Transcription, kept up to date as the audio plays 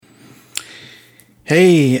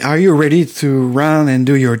Hey, are you ready to run and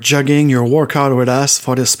do your jogging, your workout with us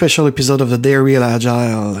for this special episode of the Real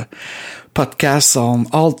Agile podcast on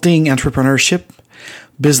all things entrepreneurship,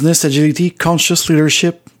 business agility, conscious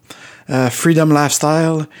leadership, freedom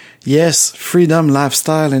lifestyle? Yes, freedom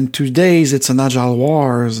lifestyle. And today's it's an Agile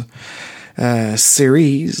Wars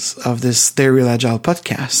series of this Real Agile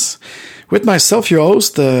podcast. With myself, your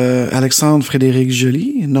host, Alexandre Frédéric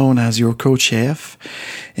Joly, known as your co-chef.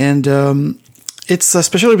 And it's a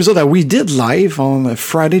special episode that we did live on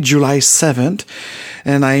Friday, July 7th.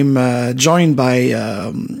 And I'm joined by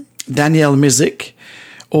Daniel Mizik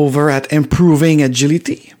over at Improving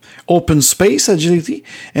Agility, Open Space Agility,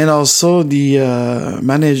 and also the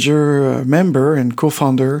member and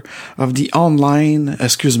co-founder of the Open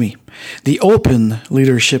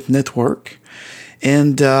Leadership Network.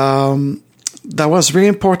 And that was very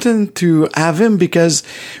important to have him because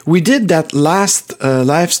we did that last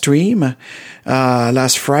live stream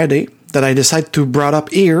last Friday that I decided to brought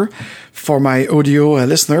up here for my audio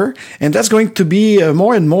listener, and that's going to be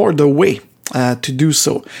more and more the way to do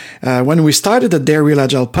so. When we started the Real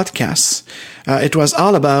Agile podcast, it was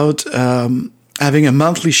all about having a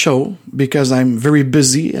monthly show because I'm very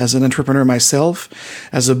busy as an entrepreneur myself,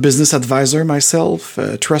 as a business advisor myself,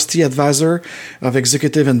 a trustee advisor of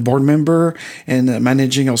executive and board member, and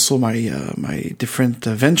managing also my different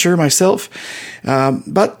venture myself.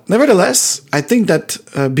 But nevertheless, I think that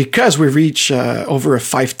because we reach over a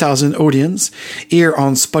 5,000 audience here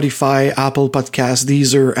on Spotify, Apple Podcasts,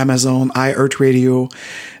 Deezer, Amazon, iHeartRadio,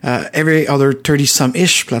 every other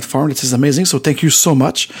 30-some-ish platform. This is amazing. So thank you so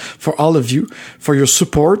much for all of you, for your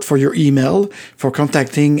support, for your email, for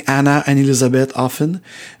contacting Anna and Elizabeth often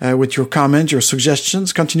with your comments, your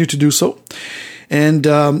suggestions. Continue to do so. And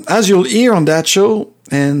as you'll hear on that show,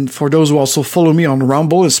 and for those who also follow me on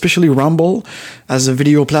Rumble, especially Rumble as a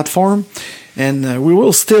video platform, and we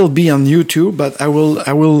will still be on YouTube, but I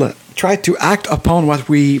will try to act upon what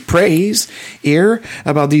we praise here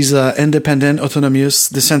about these independent, autonomous,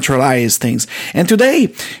 decentralized things. And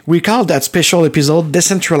today, we call that special episode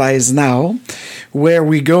Decentralize Now, where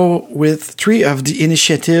we go with 3 of the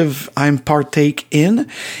initiative I'm partake in,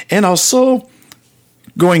 and also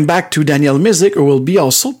going back to Daniel Mizik, who will be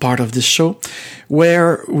also part of this show,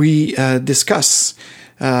 where we discuss.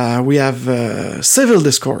 We have civil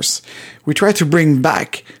discourse. We try to bring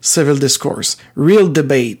back civil discourse, real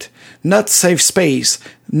debate, not safe space,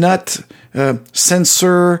 not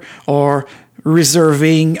censor or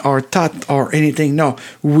reserving or thought or anything. No,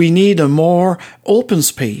 we need a more open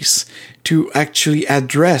space to actually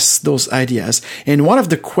address those ideas. And one of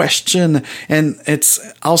the question, and it's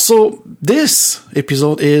also this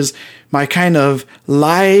episode is my kind of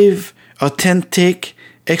live, authentic,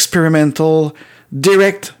 experimental,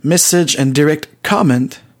 direct message and direct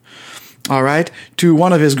comment, all right, to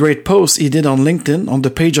one of his great posts he did on LinkedIn on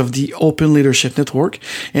the page of the Open Leadership Network.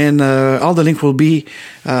 And all the link will be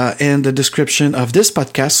in the description of this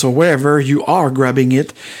podcast. So wherever you are grabbing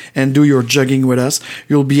it and do your jogging with us,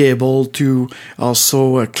 you'll be able to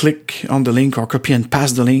also click on the link or copy and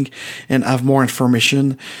paste the link and have more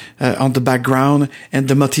information on the background and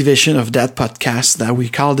the motivation of that podcast that we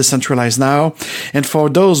call Decentralize Now. And for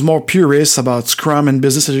those more purists about Scrum and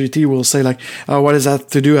business agility, we'll say like, what does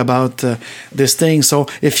that to do about this thing? So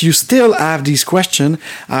if you still have these questions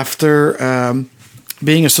after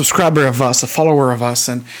being a subscriber of us, a follower of us,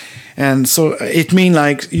 and so it means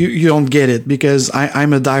like you don't get it because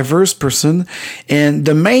I'm a diverse person, and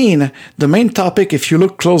the main topic, if you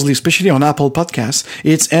look closely, especially on Apple Podcasts,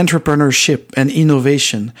 it's entrepreneurship and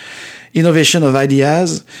innovation. Innovation of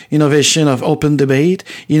ideas, innovation of open debate,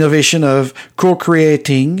 innovation of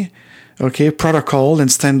co-creating, protocol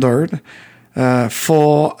and standard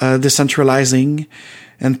for decentralizing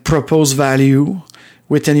and propose value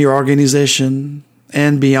within your organization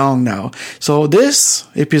and beyond now. So this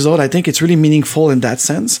episode, I think it's really meaningful in that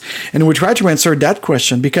sense. And we try to answer that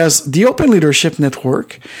question because the Open Leadership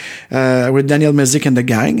Network, with Daniel Mizik and the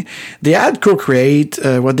gang, they had co-create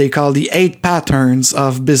what they call the 8 patterns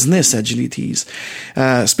of business agilities,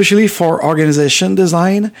 especially for organization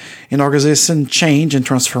design and organization change and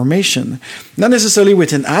transformation. Not necessarily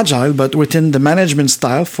within Agile, but within the management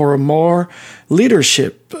style for a more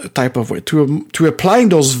leadership type of way, to applying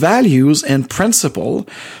those values and principle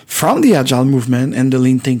from the Agile movement and the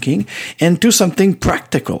lean thinking into something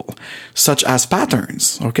practical, such as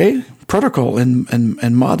patterns, protocol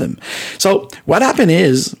and modem. So what happened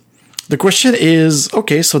is, the question is,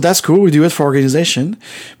 okay, so that's cool, we do it for organization,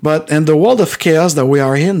 but in the world of chaos that we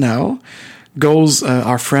are in now, goes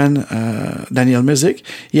our friend Daniel Mizik.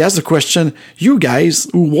 He has the question, you guys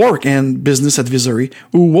who work in business advisory,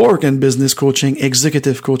 who work in business coaching,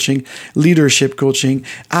 executive coaching, leadership coaching,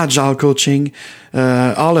 agile coaching,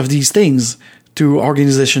 all of these things to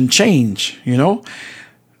organization change,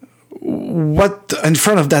 what in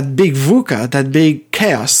front of that big VUCA, that big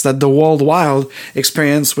chaos that the worldwide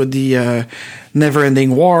experience with the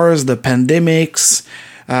never-ending wars, the pandemics,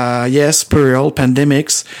 plural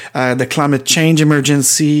pandemics, the climate change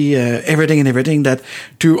emergency, everything that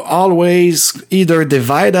to always either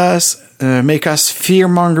divide us, make us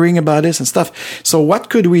fear-mongering about this and stuff. So what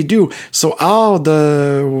could we do? So all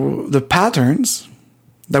the patterns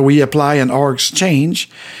that we apply in orgs change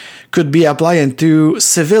could be applied into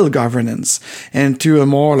civil governance and to a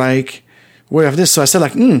more way of this. So I said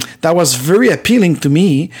that was very appealing to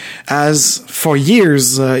me, as for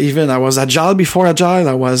years, even I was agile before agile.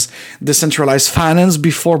 I was decentralized finance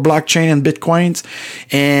before blockchain and Bitcoins.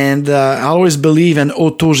 And I always believe in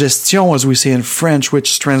autogestion, as we say in French,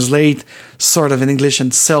 which translate sort of in English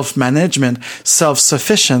in self-management,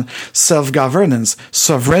 self-sufficient, self-governance,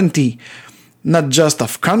 sovereignty. Not just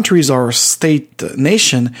of countries or state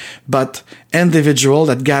nation, but individual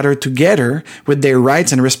that gather together with their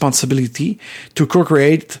rights and responsibility to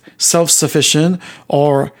co-create self-sufficient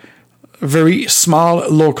or very small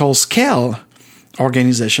local scale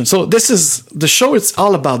organization. So this is the show. It's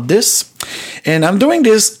all about this. And I'm doing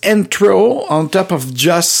this intro on top of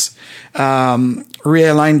just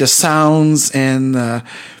realign the sounds and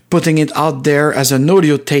putting it out there as an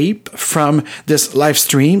audio tape from this live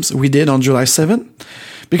streams we did on July 7th.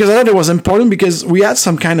 Because I thought it was important, because we had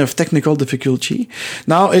some kind of technical difficulty.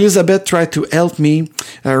 Now, Elizabeth tried to help me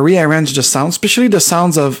rearrange the sound, especially the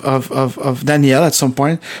sounds of Danielle at some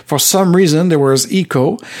point. For some reason, there was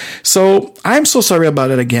echo. So I'm so sorry about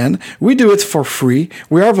it again. We do it for free.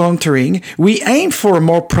 We are volunteering. We aim for a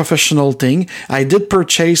more professional thing. I did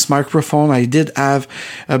purchase microphone. I did have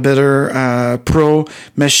a better pro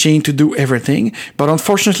machine to do everything. But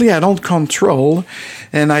unfortunately, I don't control,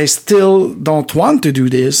 and I still don't want to do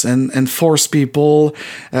this and force people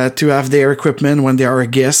to have their equipment when they are a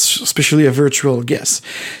guest, especially a virtual guest.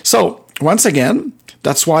 So once again,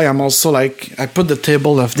 that's why I'm also I put the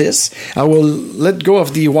table of this. I will let go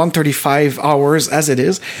of the 135 hours as it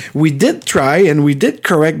is. We did try and we did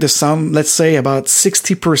correct the sound, let's say about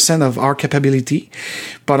 60% of our capability.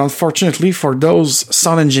 But unfortunately, for those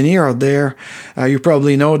sound engineers out there, you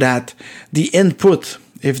probably know that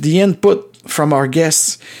if the input from our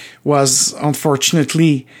guests was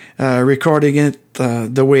unfortunately recording it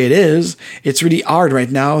the way it is, it's really hard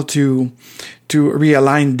right now to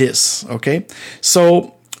realign this, okay?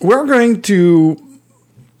 So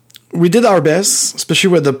we did our best,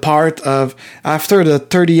 especially with the part of after the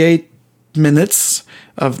 38 minutes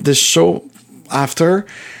of this show after.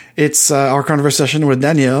 It's our conversation with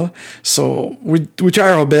Daniel. So we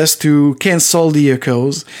try our best to cancel the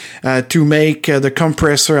echoes, to make the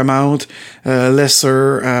compressor amount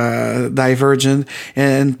lesser divergent,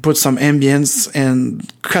 and put some ambience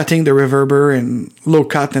and cutting the reverber and low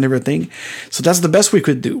cut and everything. So that's the best we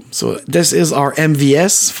could do. So this is our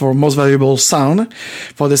MVS for most valuable sound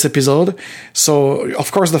for this episode. So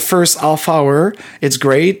of course the first half hour, it's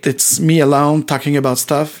great. It's me alone talking about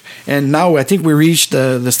stuff. And now I think we reached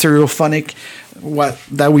the stereophonic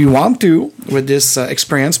that we want to with this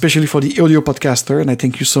experience, especially for the audio podcaster. And I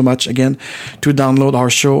thank you so much again to download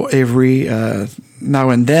our show every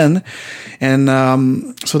now and then. And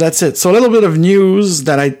so that's it. So a little bit of news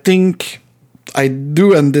that I think I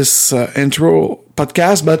do in this intro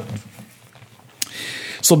podcast, but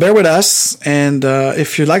so bear with us. And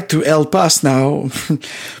if you'd like to help us now,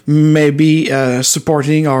 maybe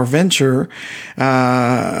supporting our venture,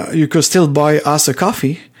 you could still buy us a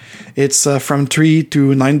coffee. It's from $3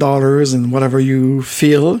 to $9 and whatever you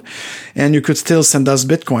feel. And you could still send us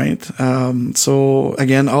Bitcoin. So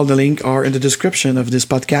again, all the links are in the description of this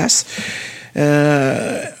podcast.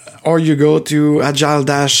 Or you go to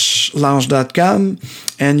agile-lounge.com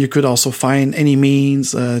and you could also find any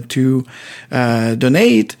means to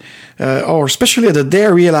donate, or especially at the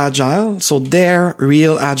Dare Real Agile. So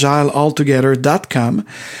darerealagilealtogether.com.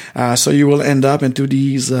 So you will end up into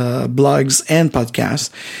these blogs and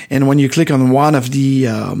podcasts. And when you click on one of the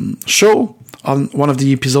show, on one of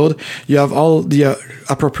the episode, you have all the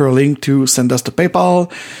appropriate link to send us the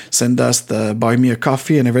PayPal, send us the buy me a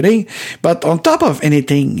coffee and everything. But on top of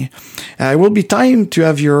anything, it will be time to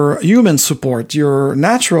have your human support, your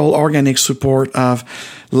natural organic support of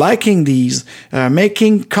liking these,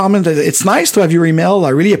 making comment. It's nice to have your email. I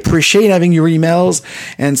really appreciate having your emails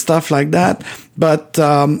and stuff like that. But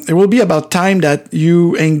it will be about time that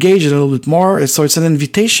you engage a little bit more. So it's an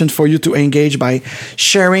invitation for you to engage by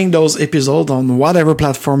sharing those episodes on whatever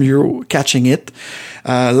platform you're catching it,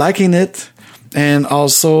 liking it, and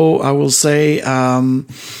also I will say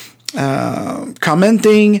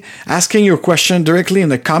commenting, asking your question directly in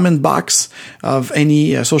the comment box of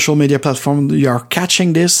any social media platform you are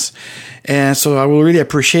catching this. And so I will really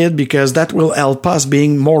appreciate it, because that will help us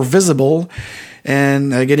being more visible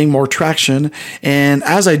and getting more traction. And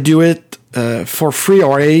as I do it for free,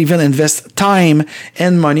 or I even invest time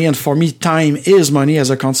and money, and for me, time is money as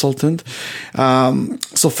a consultant.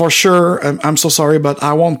 So for sure, I'm so sorry, but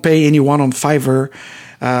I won't pay anyone on Fiverr.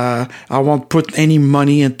 I won't put any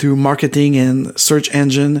money into marketing and search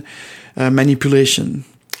engine manipulation,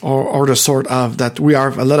 or the sort of that. We are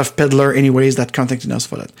a lot of peddler anyways that contacting us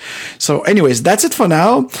for that. So anyways, that's it for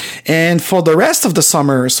now. And for the rest of the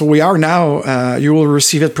summer, so we are now, you will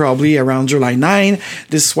receive it probably around July 9.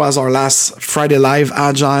 This was our last Friday Live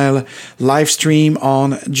Agile live stream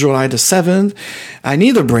on July the 7th. I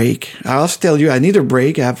need a break. I'll have to tell you, I need a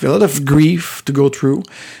break. I have a lot of grief to go through.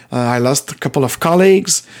 I lost a couple of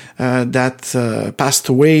colleagues that passed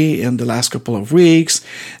away in the last couple of weeks.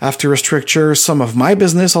 I have to restructure some of my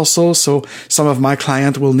business also, so some of my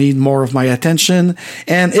clients will need more of my attention.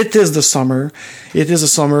 And it is the summer. It is a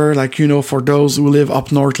summer, like, for those who live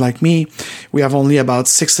up north like me, we have only about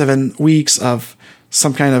 6-7 weeks of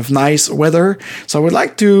some kind of nice weather. So I would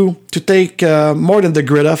like to take more than the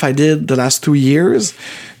grid off I did the last 2 years,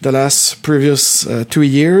 the last previous 2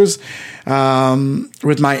 years,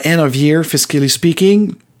 with my end of year, fiscally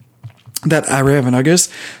speaking, that I arrive in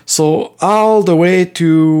August. So all the way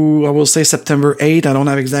to, I will say September 8th. I don't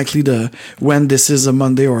have exactly when this is, a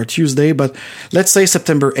Monday or a Tuesday, but let's say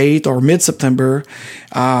September 8th or mid-September.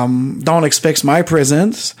 Don't expect my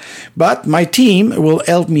presence, but my team will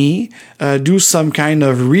help me do some kind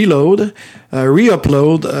of reload,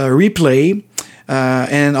 re-upload, replay,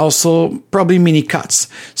 and also probably mini cuts.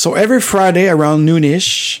 So every Friday around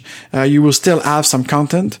noonish, you will still have some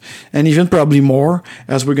content, and even probably more,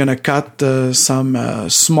 as we're going to cut some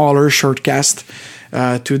smaller shortcast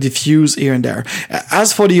to diffuse here and there.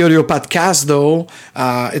 As for the audio podcast, though,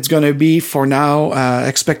 it's going to be, for now,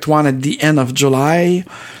 expect one at the end of July.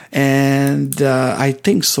 And I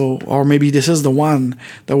think so, or maybe this is the one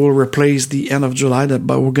that will replace the end of July,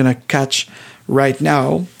 but we're going to catch right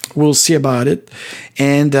now. We'll see about it.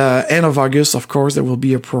 And end of August, of course, there will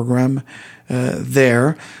be a program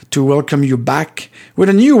there to welcome you back with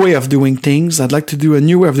a new way of doing things. I'd like to do a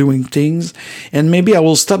new way of doing things. And maybe I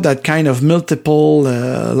will stop that kind of multiple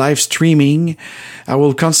live streaming. I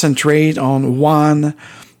will concentrate on one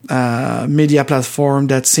media platform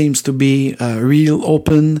that seems to be real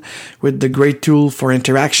open, with the great tool for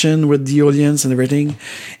interaction with the audience and everything.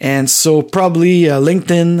 And so probably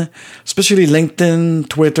LinkedIn, especially LinkedIn,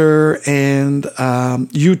 Twitter, and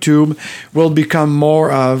YouTube will become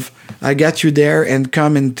more of, I got you there, and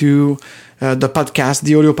come into the podcast,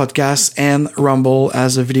 the audio podcast, and Rumble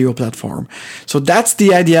as a video platform. So that's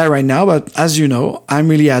the idea right now. But as you know, I'm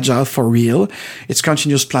really agile for real. It's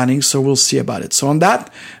continuous planning, so we'll see about it. So on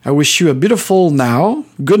that, I wish you a beautiful now,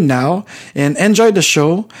 good now, and enjoy the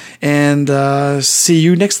show, and see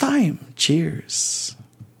you next time. Cheers.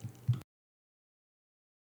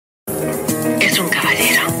 Es un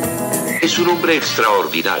caballero. Es un hombre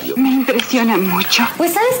extraordinario. Me impresiona mucho.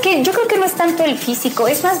 Pues sabes que yo creo que no es tanto el físico,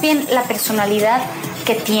 es más bien la personalidad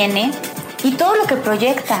que tiene y todo lo que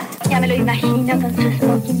proyecta. Ya me lo imagino con su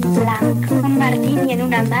smoking blanco, un martini en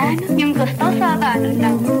una mano y un costoso habano en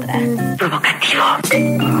la otra. Provocativo.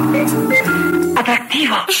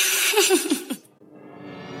 Atractivo.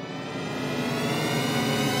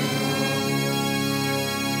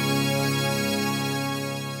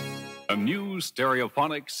 A new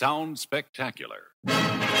stereophonic sound spectacular.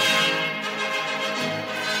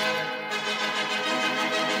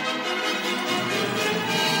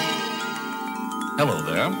 Hello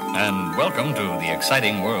there, and welcome to the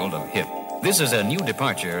exciting world of HIP. This is a new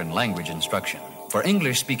departure in language instruction for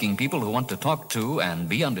English-speaking people who want to talk to and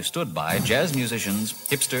be understood by jazz musicians,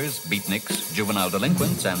 hipsters, beatniks, juvenile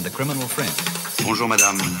delinquents, and the criminal fringe. Bonjour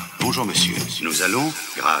madame, bonjour monsieur. Nous allons,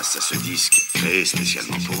 grâce à ce disque créé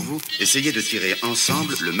spécialement pour vous, essayer de tirer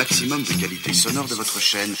ensemble le maximum de qualité sonore de votre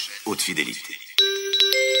chaîne haute fidélité.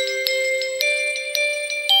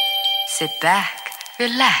 Sit back,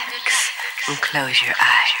 relax, and close your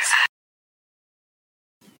eyes.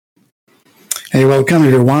 Hey, welcome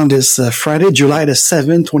everyone. This Friday, July the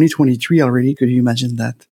 7th, 2023 already. Could you imagine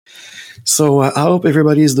that? So I hope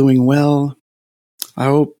everybody is doing well. I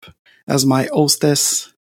hope, as my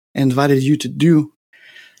hostess invited you to do,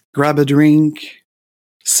 grab a drink,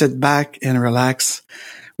 sit back and relax.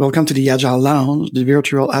 Welcome to the Agile Lounge, the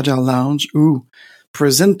virtual Agile Lounge, who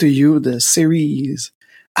present to you the series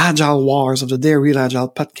Agile Wars of the Real Agile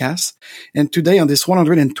podcast. And today on this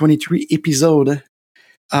 123 episode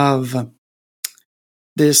of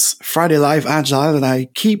this Friday Live Agile that I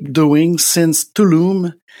keep doing since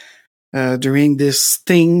Tulum, during this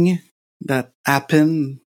thing that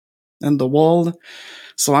happened in the world.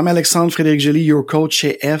 So I'm Alexandre Frédéric Joly, your coach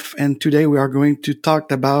AF, and today we are going to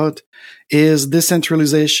talk about, is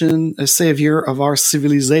decentralization a savior of our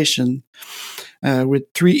civilization, with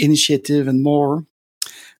 3 initiatives and more.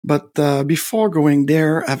 But before going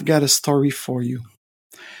there, I've got a story for you,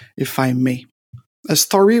 if I may. A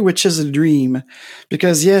story which is a dream,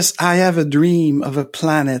 because yes, I have a dream of a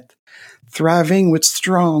planet thriving with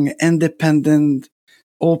strong, independent,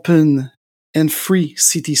 open, and free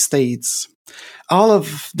city-states. All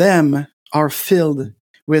of them are filled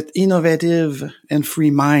with innovative and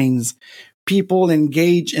free minds, people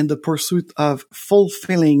engaged in the pursuit of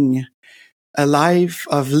fulfilling a life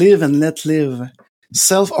of live and let live,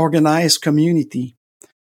 self-organized community,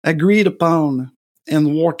 agreed upon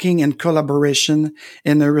and working in collaboration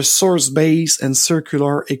in a resource-based and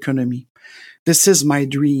circular economy. This is my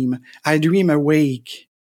dream. I dream awake.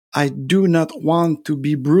 I do not want to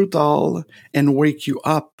be brutal and wake you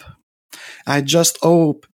up. I just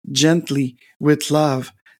hope gently with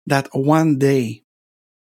love that one day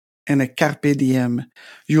in a carpe diem,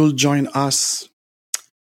 you'll join us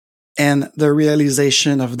and the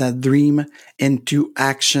realization of that dream into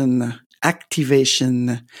action,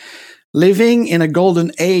 activation, living in a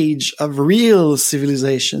golden age of real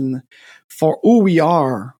civilization for who we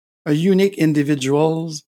are, a unique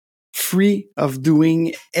individuals, free of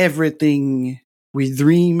doing everything we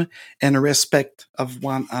dream and respect of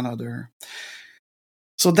one another.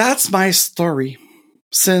 So that's my story.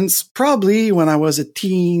 Since probably when I was a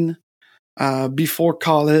teen, before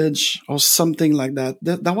college or something like that,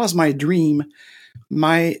 that was my dream,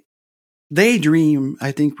 my daydream,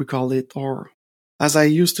 I think we call it, or as I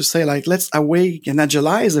used to say, like, let's awake and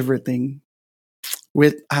agilize everything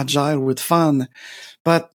with agile, with fun.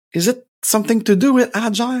 But is it something to do with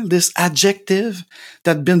agile, this adjective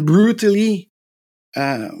that been brutally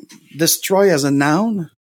destroyed as a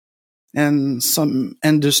noun and some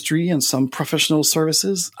industry and some professional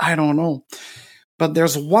services? I don't know. But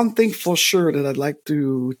there's one thing for sure that I'd like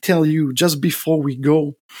to tell you just before we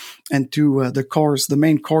go into the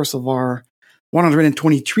main course of our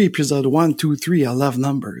 123 episode 1, 2, 3. I love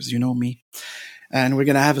numbers, you know me. And we're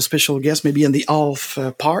going to have a special guest maybe in the half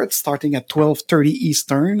part starting at 12:30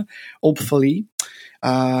 Eastern, hopefully.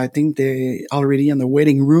 I think they already in the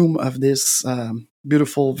waiting room of this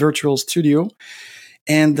beautiful virtual studio.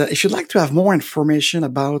 And if you'd like to have more information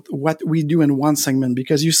about what we do in one segment,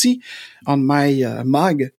 because you see on my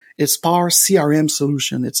mug, it's Power CRM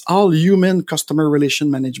solution. It's all human customer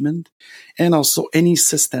relation management and also any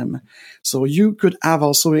system. So you could have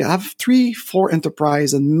 3, 4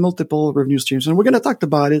 enterprise and multiple revenue streams. And we're going to talk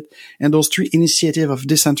about it and those 3 initiatives of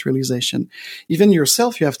decentralization. Even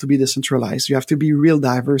yourself, you have to be decentralized. You have to be real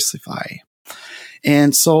diversify.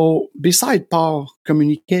 And so beside Power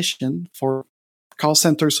communication for call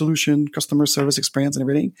center solution, customer service experience and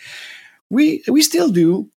everything, we still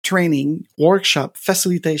do training, workshop,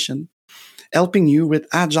 facilitation, helping you with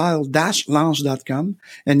agile-lounge.com.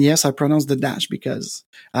 And yes, I pronounce the dash because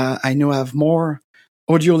I know I have more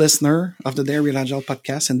audio listener of the Real Agile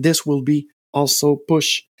podcast, and this will be also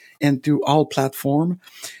pushed into all platform.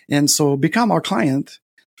 And so become our client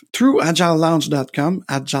through agile-lounge.com,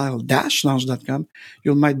 agile-lounge.com.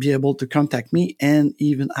 You might be able to contact me and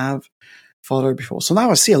even have follow before. So now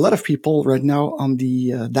I see a lot of people right now on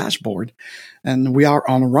the dashboard, and we are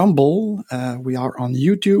on Rumble, we are on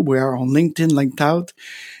YouTube, we are on LinkedIn, linked out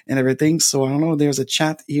and everything. So I don't know, there's a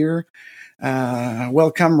chat here.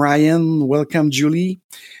 Welcome Ryan, welcome Julie,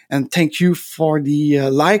 and thank you for the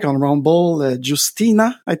like on Rumble,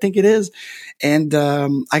 Justina, I think it is. And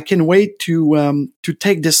I can wait to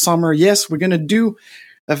take this summer. Yes, we're going to do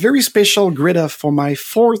a very special grid off for my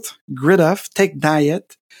 4th grid off, Tech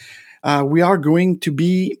Diet. We are going to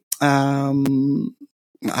be, I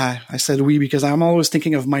said we because I'm always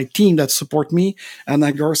thinking of my team that support me.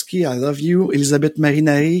 Anna Gorski, I love you. Elizabeth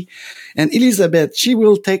Marinari. And Elizabeth, she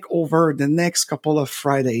will take over the next couple of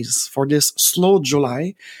Fridays for this slow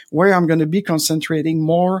July, where I'm going to be concentrating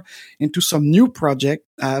more into some new project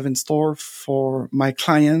I have in store for my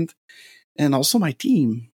client and also my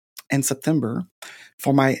team in September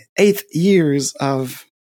for my 8th years of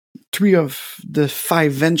 3 of the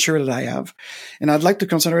 5 venture that I have. And I'd like to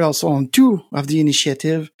concentrate also on 2 of the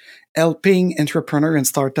initiative, helping entrepreneur and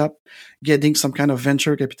startup getting some kind of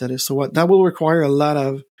venture capitalist. So that will require a lot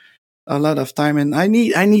of time, and I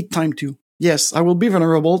need time too. Yes, I will be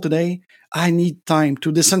vulnerable today. I need time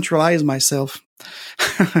to decentralize myself,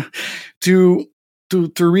 to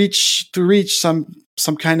reach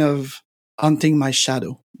some kind of hunting my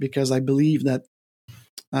shadow, because I believe that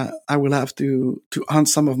I will have to hunt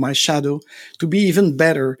some of my shadow to be even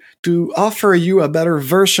better, to offer you a better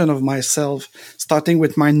version of myself, starting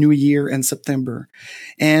with my new year in September.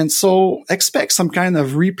 And so expect some kind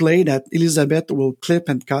of replay that Elizabeth will clip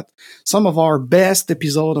and cut. Some of our best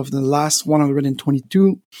episode of the last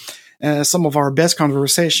 122, some of our best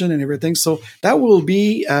conversation and everything. So that will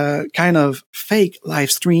be a kind of fake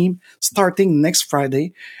live stream starting next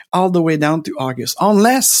Friday all the way down to August.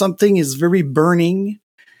 Unless something is very burning,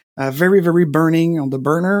 very, very burning on the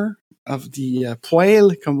burner of the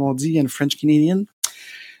poêle, comme on dit in French Canadian.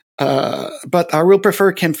 But I will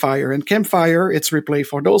prefer Campfire. And Campfire, it's replay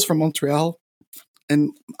for those from Montreal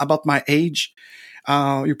and about my age.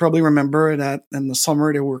 You probably remember that in the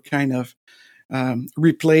summer they were kind of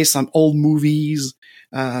replay some old movies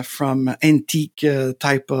from antique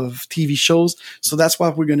type of TV shows. So that's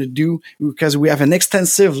what we're going to do, because we have an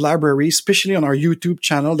extensive library, especially on our YouTube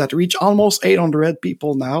channel, that reach almost 800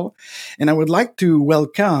 people now. And I would like to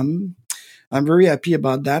welcome, I'm very happy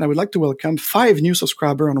about that, I would like to welcome 5 new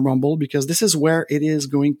subscribers on Rumble, because this is where it is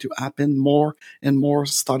going to happen more and more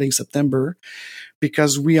starting September,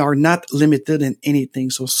 because we are not limited in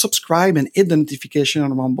anything. So subscribe and hit the notification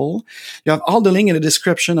on Rumble. You have all the link in the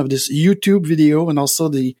description of this YouTube video, and also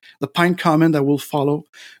the pinned comment that will follow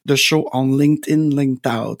the show on LinkedIn linked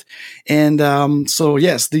out. And so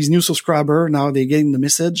yes, these new subscribers, now they're getting the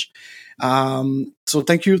message. So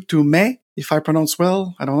thank you to May, if I pronounce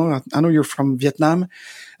well. I don't know. I know you're from Vietnam.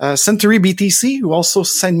 Century BTC, who also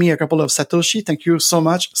sent me a couple of Satoshi. Thank you so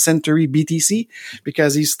much, Century BTC,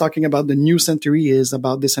 because he's talking about the new Century is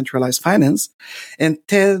about decentralized finance. And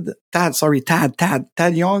Tad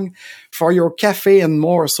Young for your cafe and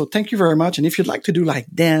more. So thank you very much. And if you'd like to do like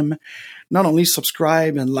them, not only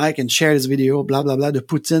subscribe and like and share this video, blah, blah, blah, the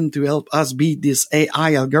Putin to help us beat this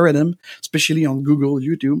AI algorithm, especially on Google,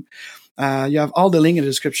 YouTube. You have all the link in the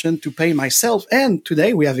description to pay myself. And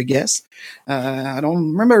today we have a guest. I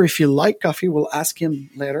don't remember if he liked coffee. We'll ask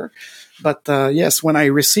him later. But yes, when I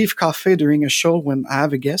receive coffee during a show, when I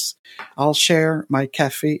have a guest, I'll share my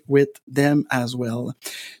cafe with them as well.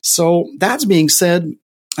 So that being said,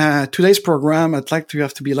 today's program, I'd like to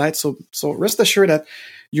have to be light. So rest assured that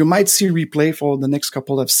you might see replay for the next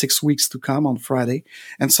couple of 6 weeks to come on Friday,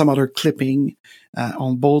 and some other clipping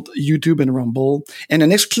on both YouTube and Rumble, and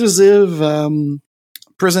an exclusive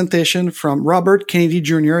presentation from Robert Kennedy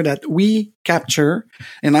Jr. that we capture,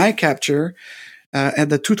 and I capture, at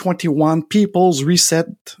the 221 People's Reset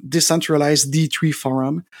Decentralized D3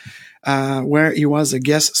 Forum, where he was a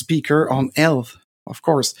guest speaker on health, of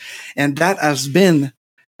course. And that has been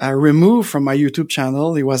removed from my YouTube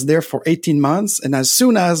channel. He was there for 18 months. And as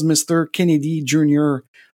soon as Mr. Kennedy Jr.,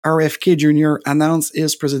 RFK Jr. announced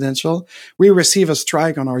his presidential, we receive a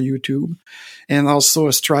strike on our YouTube and also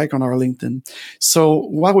a strike on our LinkedIn. So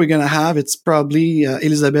what we're going to have, it's probably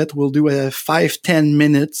Elizabeth will do a 5-10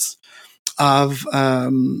 minutes of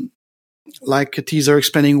like a teaser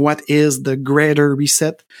explaining what is the greater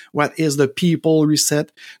reset, what is the people reset,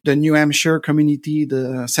 the New Hampshire community,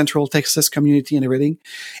 the Central Texas community, and everything.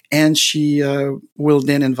 And she will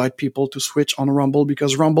then invite people to switch on Rumble,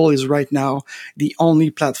 because Rumble is right now the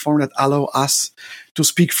only platform that allow us to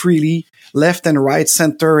speak freely, left and right,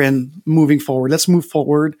 center, and moving forward. Let's move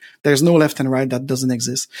forward. There's no left and right. That doesn't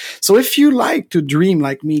exist. So if you like to dream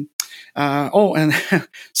like me, and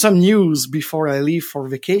some news before I leave for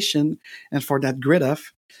vacation and for that grid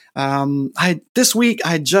off. This week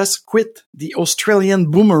I just quit the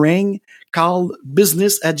Australian boomerang called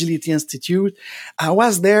Business Agility Institute. I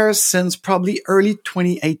was there since probably early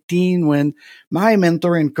 2018, when my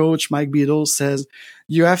mentor and coach, Mike Beadle, says,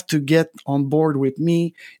 you have to get on board with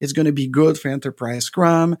me. It's going to be good for Enterprise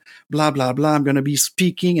Scrum, blah, blah, blah. I'm going to be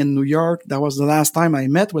speaking in New York. That was the last time I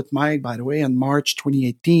met with Mike, by the way, in March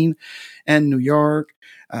 2018 in New York.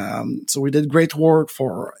 So we did great work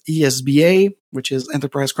for ESBA, which is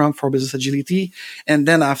Enterprise Scrum for Business Agility. And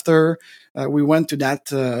then after, we went to that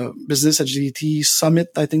Business Agility Summit,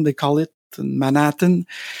 I think they call it, in Manhattan.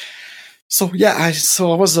 So yeah, I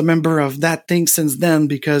was a member of that thing since then,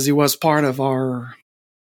 because it was part of our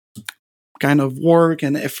kind of work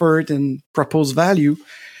and effort and proposed value.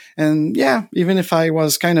 And yeah, even if I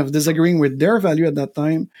was kind of disagreeing with their value at that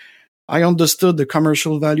time, I understood the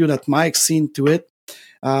commercial value that Mike seen to it.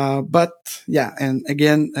 But yeah, and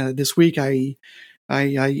again, this week I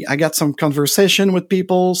got some conversation with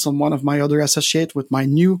people, one of my other associates with my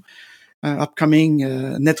new upcoming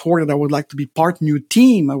network that I would like to be part, new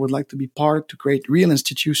team I would like to be part to create real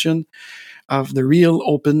institution of the real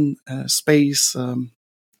open space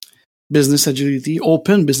business agility,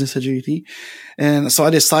 open business agility. And so I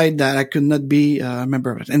decided that I could not be a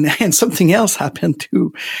member of it. And something else happened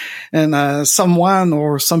too. And someone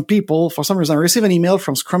or some people, for some reason, I received an email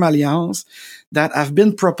from Scrum Alliance that I've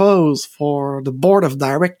been proposed for the board of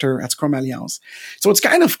director at Scrum Alliance. So it's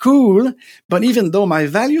kind of cool, but even though my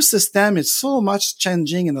value system is so much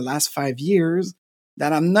changing in the last 5 years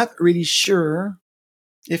that I'm not really sure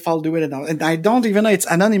if I'll do it or not. And I don't even know, it's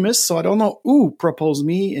anonymous, so I don't know who proposed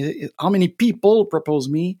me, how many people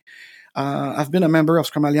proposed me. I've been a member of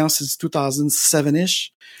Scrum Alliance since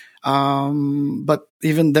 2007-ish. But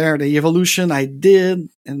even there, the evolution I did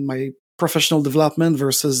in my professional development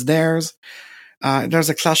versus theirs, there's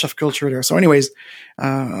a clash of culture there. So anyways,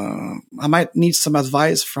 I might need some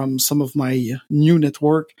advice from some of my new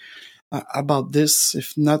network about this.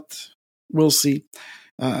 If not, we'll see.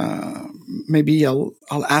 Maybe I'll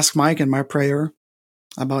ask Mike in my prayer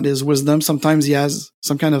about his wisdom. Sometimes he has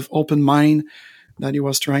some kind of open mind that he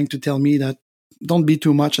was trying to tell me that don't be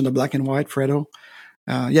too much in the black and white, Fredo.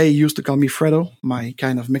 He used to call me Fredo, my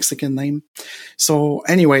kind of Mexican name. So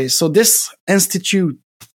anyway, so this institute,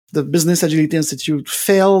 the Business Agility Institute,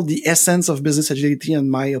 failed the essence of business agility,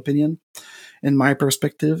 in my opinion, in my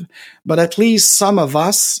perspective. But at least some of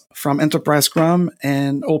us from Enterprise Scrum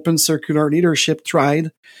and Open Circular Leadership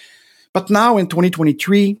tried. But now in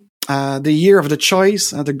 2023, the year of the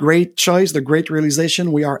choice, the great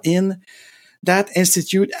realization we are in, that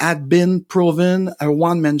institute had been proven a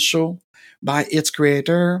one-man show by its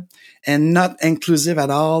creator and not inclusive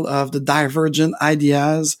at all of the divergent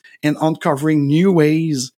ideas and uncovering new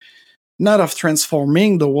ways, not of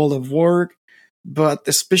transforming the world of work, but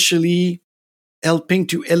especially helping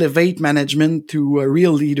to elevate management to a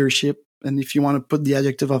real leadership. And if you want to put the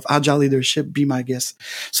adjective of agile leadership, be my guest.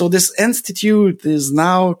 So this institute is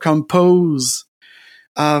now composed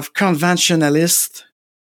of conventionalist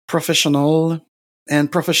professional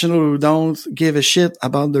and professional who don't give a shit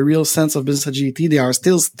about the real sense of business agility. They are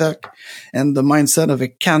still stuck in the mindset of a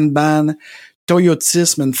Kanban,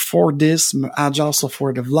 Toyotism, and Fordism, agile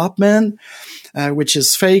software development, which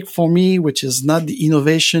is fake for me, which is not the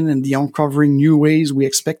innovation and the uncovering new ways we're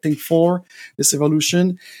expecting for this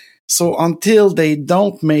evolution. So until they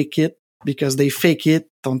don't make it, because they fake it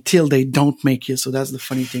until they don't make it. So that's the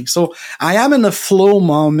funny thing. So I am in a flow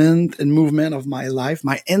moment and movement of my life,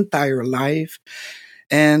 my entire life.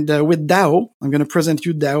 And with Dao, I'm going to present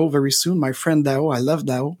you Dao very soon. My friend Dao, I love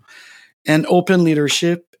Dao. And open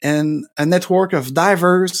leadership and a network of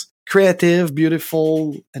diverse, creative,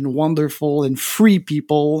 beautiful, and wonderful and free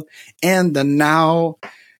people. And the now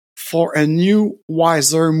for a new,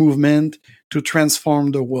 wiser movement to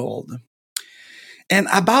transform the world. And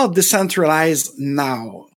about Decentralize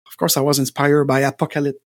Now, of course, I was inspired by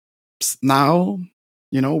Apocalypse Now.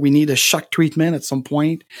 You know, we need a shock treatment at some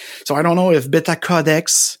point. So I don't know if Beta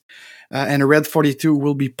Codex and Red 42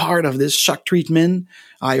 will be part of this shock treatment.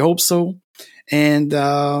 I hope so. And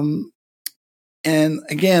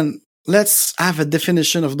again, let's have a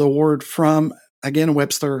definition of the word from, again,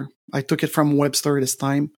 Webster. I took it from Webster this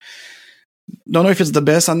time. Don't know if it's the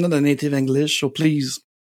best. I'm not a native English, so please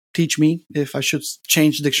teach me if I should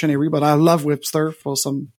change dictionary, but I love Webster for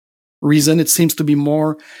some reason. It seems to be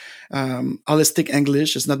more holistic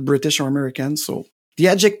English. It's not British or American. So the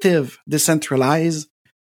adjective decentralize,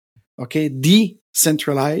 okay,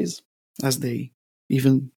 decentralize, as they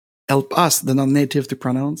even help us, the non-native, to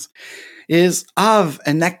pronounce, is of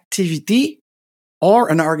an activity or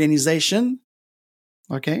an organization,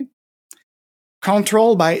 okay,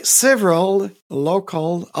 controlled by several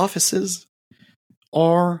local offices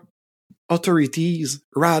or authorities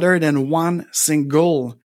rather than one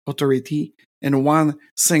single authority and one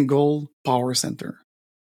single power center.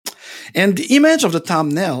 And the image of the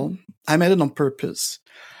thumbnail, I made it on purpose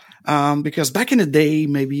because back in the day,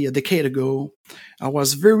 maybe a decade ago, I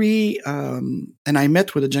was very, and I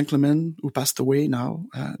met with a gentleman who passed away now,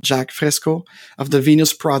 Jack Fresco of the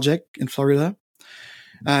Venus Project in Florida.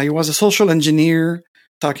 He was a social engineer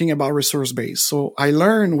talking about resource base. So I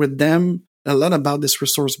learned with them a lot about this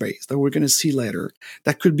resource base that we're going to see later.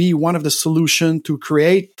 That could be one of the solutions to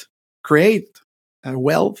create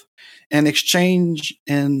wealth and exchange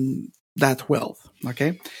in that wealth.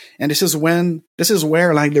 Okay. And this is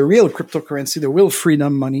where like the real cryptocurrency, the real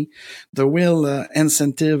freedom money, the real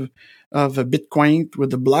incentive of a Bitcoin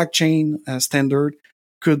with the blockchain standard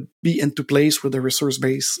could be into place with the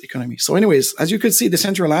resource-based economy. So anyways, as you could see,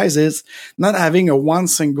 decentralized is not having a one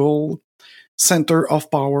single center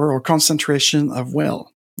of power or concentration of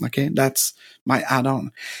wealth. Okay, that's my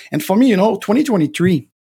add-on. And for me, 2023,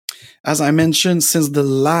 as I mentioned, since the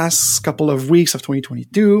last couple of weeks of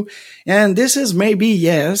 2022, and this is maybe,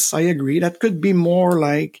 yes, I agree, that could be more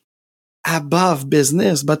like above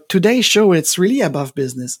business, but today's show, it's really above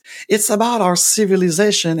business. It's about our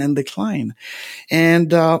civilization and decline.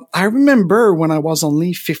 And I remember when I was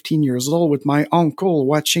only 15 years old with my uncle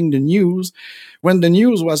watching the news, when the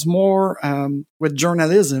news was more with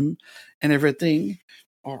journalism and everything,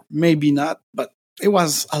 or maybe not, but it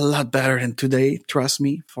was a lot better than today, trust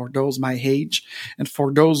me, for those my age. And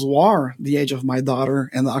for those who are the age of my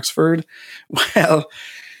daughter in Oxford, well,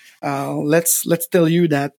 let's tell you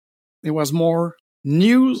that it was more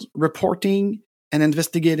news reporting and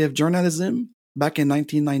investigative journalism back in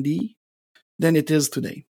 1990 than it is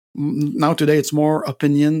today. Now today it's more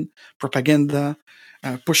opinion, propaganda,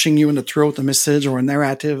 pushing you in the throat a message or a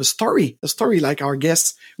narrative, a story like our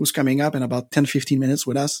guest who's coming up in about 10, 15 minutes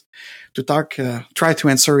with us to talk, try to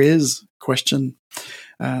answer his question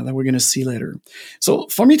that we're going to see later. So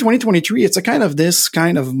for me, 2023, it's a kind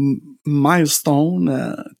of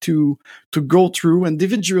milestone to go through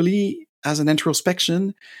individually as an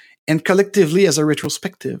introspection and collectively as a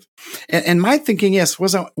retrospective. And my thinking, yes,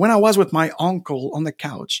 was when I was with my uncle on the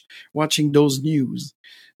couch watching those news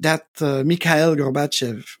that Mikhail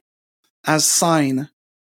Gorbachev has signed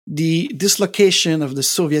the dislocation of the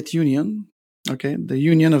Soviet Union, okay, the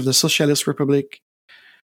Union of the Socialist Republic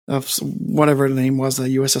of whatever the name was,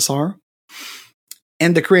 the USSR,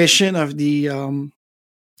 and the creation of the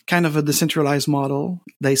kind of a decentralized model,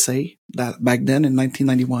 they say, that back then in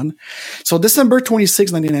 1991. So December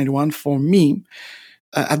 26, 1991, for me,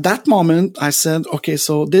 at that moment, I said, okay,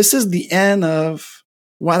 so this is the end of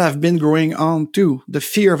what I've been growing on to, the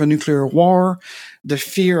fear of a nuclear war, the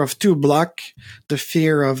fear of two bloc, the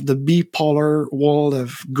fear of the bipolar world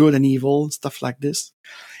of good and evil, stuff like this.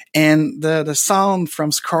 And the sound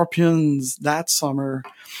from Scorpions that summer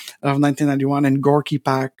of 1991 and Gorky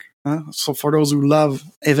Pack. So for those who love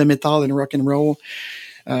heavy metal and rock and roll,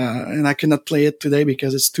 and I cannot play it today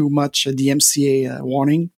because it's too much DMCA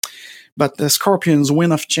warning. But the Scorpions,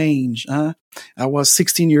 Wind of Change. I was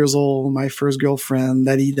 16 years old, my first girlfriend,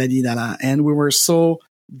 da-da, and we were so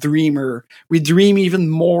dreamer. We dream even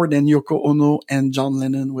more than Yoko Ono and John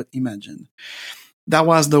Lennon would imagine. That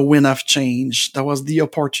was the wind of change. That was the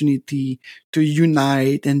opportunity to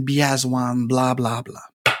unite and be as one, blah, blah, blah.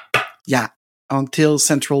 Yeah, until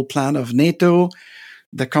central plan of NATO,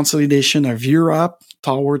 the consolidation of Europe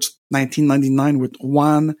towards 1999 with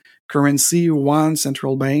one currency, one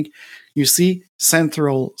central bank. You see,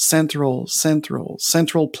 central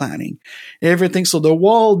planning, everything. So the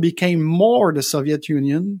world became more the Soviet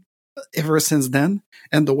Union ever since then,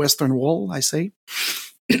 and the Western world, I say.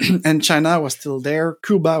 And China was still there,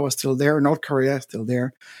 Cuba was still there, North Korea is still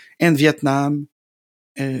there, and Vietnam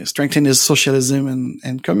strengthened his socialism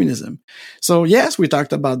and communism. So yes, we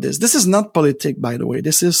talked about this. This is not politic, by the way.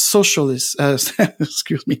 This is socialist,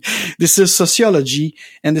 excuse me. This is sociology,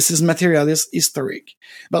 and this is materialist historic.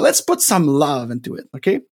 But let's put some love into it,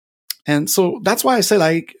 okay? And so that's why I say,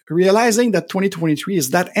 like, realizing that 2023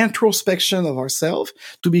 is that introspection of ourselves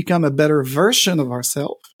to become a better version of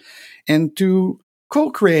ourselves and to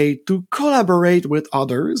co-create, to collaborate with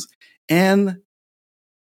others and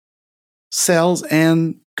cells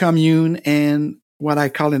and commune and what I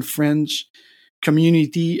call in French,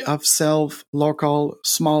 community of self, local,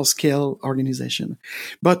 small scale organization.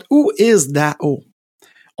 But who is DAO?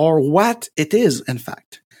 Or what it is, in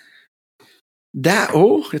fact?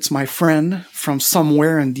 DAO, it's my friend from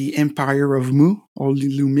somewhere in the Empire of Mu or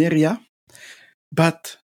Lumeria,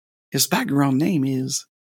 but his background name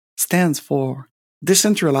stands for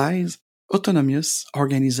Decentralize Autonomous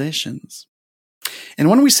Organizations. And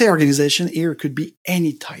when we say organization here, it could be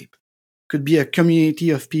any type. It could be a community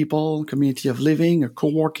of people, community of living, a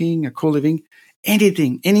co-working, a co-living,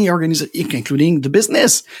 anything, any organization, including the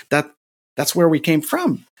business. That's where we came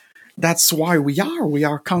from. That's why we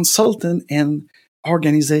are consultant and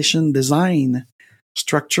organization design,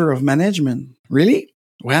 structure of management. Really?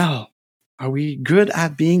 Well, are we good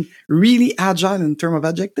at being really agile in terms of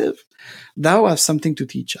adjective? DAO has something to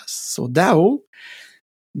teach us. So DAO,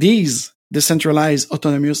 these decentralized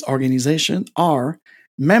autonomous organizations are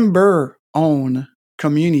member-owned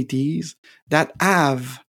communities that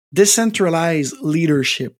have decentralized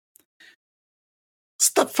leadership.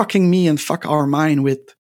 Stop fucking me and fuck our mind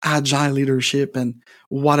with agile leadership and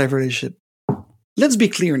whatever leadership. Let's be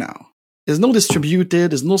clear now. There's no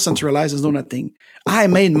distributed, there's no centralized, there's no nothing. I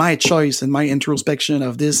made my choice in my introspection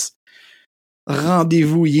of this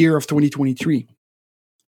rendezvous year of 2023.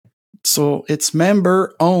 So it's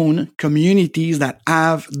member-owned communities that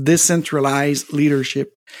have decentralized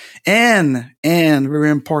leadership. And very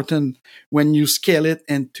important, when you scale it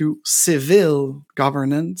into civil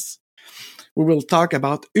governance, we will talk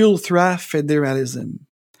about ultra-federalism,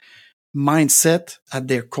 mindset at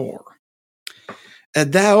their core. A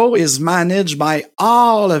DAO is managed by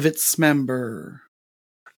all of its members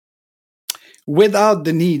without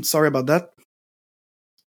the need, sorry about that.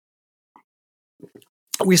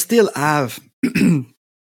 We still have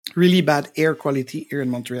really bad air quality here in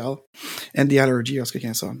Montreal and the allergy,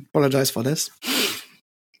 apologize for this.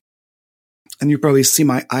 And you probably see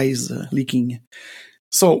my eyes leaking.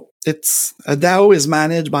 So it's a DAO is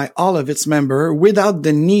managed by all of its members without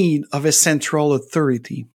the need of a central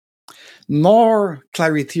authority, nor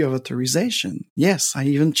clarity of authorization. Yes, I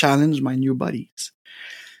even challenge my new buddies.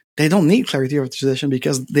 They don't need clarity of authorization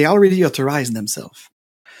because they already authorize themselves.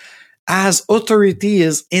 As authority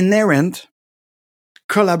is inherent,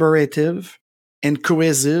 collaborative, and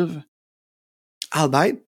cohesive,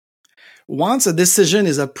 albeit, once a decision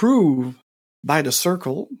is approved by the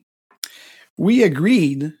circle, we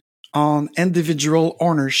agreed on individual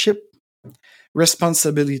ownership,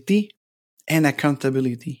 responsibility, and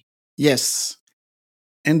accountability. Yes,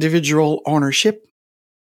 individual ownership,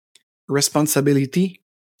 responsibility,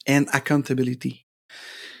 and accountability.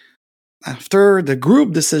 After the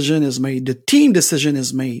group decision is made, the team decision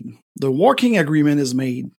is made, the working agreement is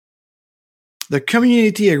made, the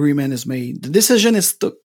community agreement is made, the decision is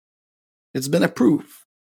took. It's been approved.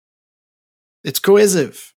 It's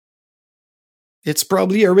cohesive. It's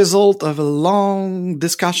probably a result of a long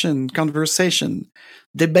discussion, conversation,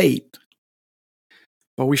 debate.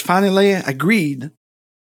 But we finally agreed,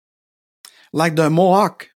 like the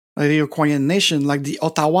Mohawk, the Iroquois nation, like the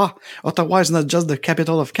Ottawa. Ottawa is not just the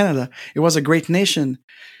capital of Canada. It was a great nation,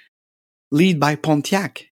 led by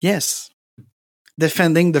Pontiac. Yes.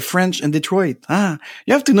 Defending the French in Detroit. You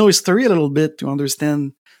have to know history a little bit to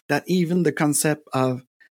understand that even the concept of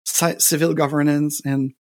civil governance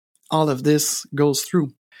and all of this goes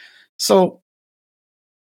through. So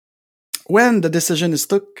when the decision is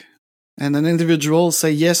took and an individual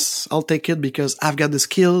say, yes, I'll take it because I've got the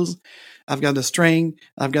skills, I've got the strength,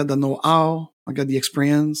 I've got the know-how, I've got the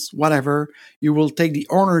experience, whatever, you will take the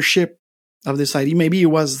ownership of this idea. Maybe he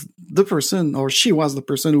was the person or she was the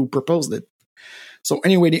person who proposed it. So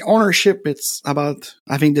anyway, the ownership, it's about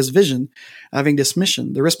having this vision, having this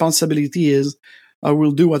mission. The responsibility is I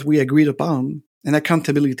will do what we agreed upon. And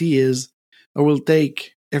accountability is I will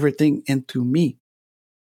take everything into me.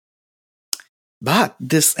 But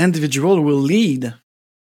this individual will lead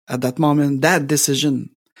at that moment that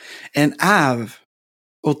decision and have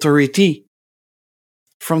authority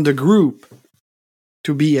from the group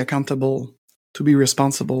to be accountable, to be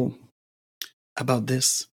responsible about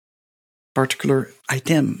this particular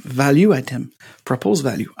item, value item, proposed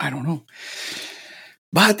value, I don't know.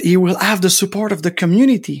 But he will have the support of the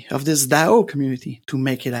community, of this DAO community to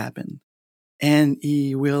make it happen. And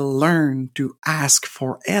he will learn to ask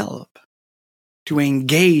for help, to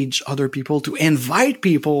engage other people, to invite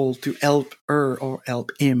people to help her or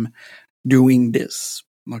help him doing this.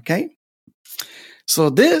 Okay? So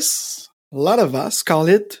this, a lot of us call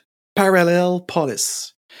it parallel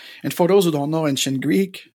polis. And for those who don't know ancient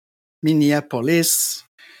Greek, Minneapolis,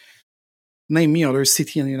 name me other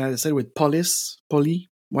city in the United States with polis,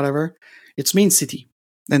 whatever. It means city.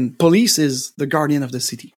 And police is the guardian of the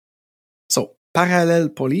city. So, parallel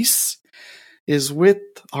police is with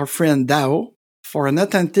our friend Dao for an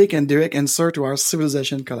authentic and direct answer to our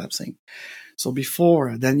civilization collapsing. So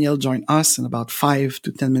before Daniel joined us in about 5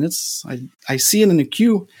 to 10 minutes, I see it in the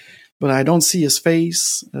queue, but I don't see his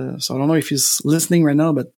face. So I don't know if he's listening right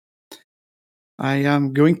now, but I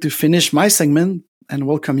am going to finish my segment and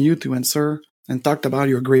welcome you to answer and talk about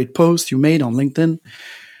your great post you made on LinkedIn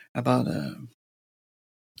about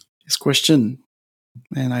his question.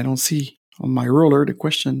 And I don't see on my roller the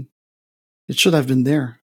question. It should have been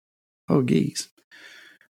there. Oh, geez.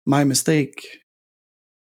 My mistake.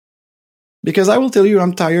 Because I will tell you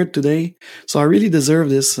I'm tired today, so I really deserve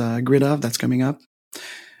this grid off that's coming up.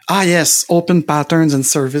 Yes, open patterns and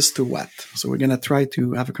service to what? So we're going to try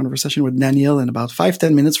to have a conversation with Daniel in about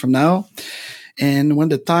 5-10 minutes from now. And when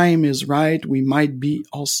the time is right, we might be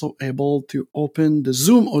also able to open the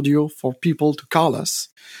Zoom audio for people to call us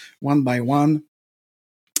one by one.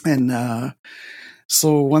 And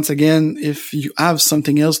so once again, if you have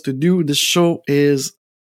something else to do, this show is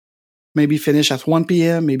maybe finish at 1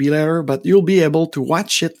 p.m., maybe later, but you'll be able to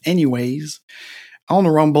watch it anyways on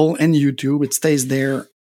Rumble and YouTube. It stays there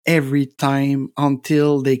every time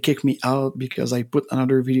until they kick me out because I put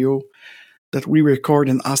another video that we record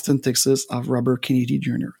in Austin, Texas of Robert Kennedy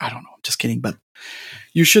Jr. I don't know, just kidding, but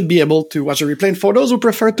you should be able to watch a replay. And for those who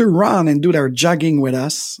prefer to run and do their jogging with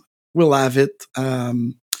us, we'll have it.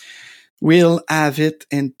 We'll have it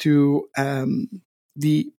into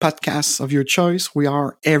the podcasts of your choice. We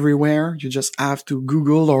are everywhere. You just have to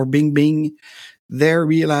Google or Bing, They're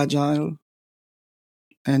Real Agile,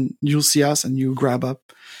 and you'll see us and you grab up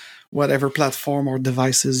whatever platform or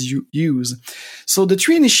devices you use. So the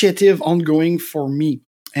three initiatives ongoing for me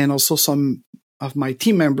and also some of my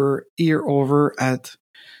team member here over at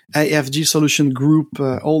AFG Solution Group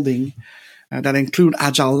Holding that include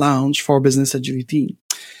Agile Lounge for Business Agility.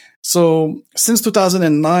 So since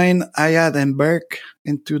 2009, I had embarked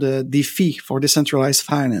into the défi for decentralized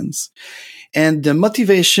finance. And the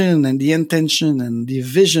motivation and the intention and the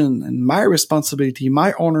vision and my responsibility,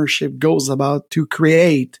 my ownership goes about to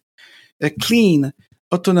create a clean,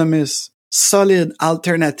 autonomous, solid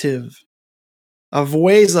alternative of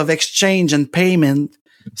ways of exchange and payment,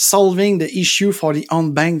 solving the issue for the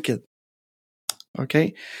unbanked.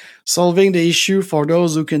 Okay? Solving the issue for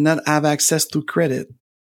those who cannot have access to credit.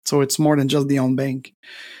 So it's more than just the unbanked.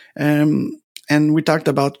 And we talked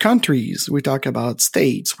about countries, we talk about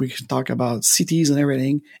states, we talk about cities and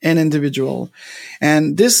everything, and individual.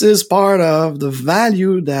 And this is part of the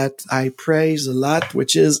value that I praise a lot,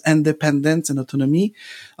 which is independence and autonomy.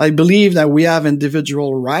 I believe that we have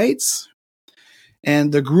individual rights,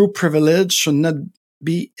 and the group privilege should not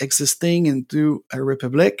be existing into a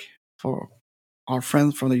republic for our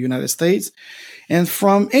friends from the United States and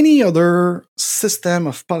from any other system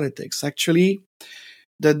of politics. Actually,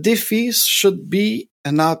 the défi should be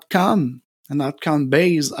an outcome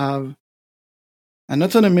based of an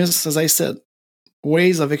autonomous, as I said,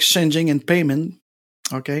 ways of exchanging and payment,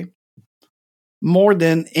 okay, more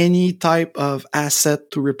than any type of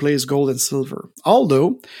asset to replace gold and silver.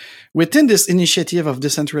 Although, within this initiative of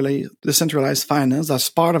decentralized finance, as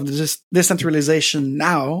part of the Decentralize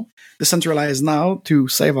Now to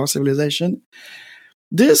save our civilization,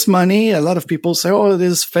 this money, a lot of people say, oh,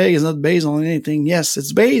 this fake is not based on anything. Yes,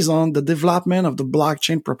 it's based on the development of the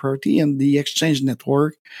blockchain property and the exchange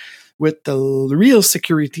network with the real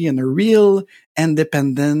security and a real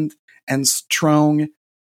independent and strong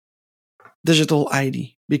digital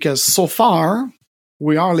ID. Because so far,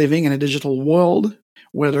 we are living in a digital world,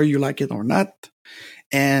 whether you like it or not.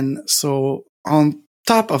 And so on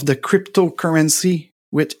top of the cryptocurrency,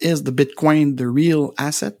 which is the Bitcoin, the real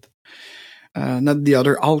asset, not the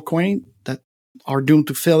other altcoin that are doomed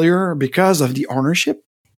to failure because of the ownership.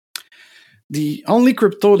 The only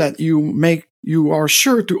crypto that you are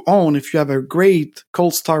sure to own if you have a great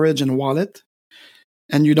cold storage and wallet,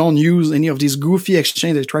 and you don't use any of these goofy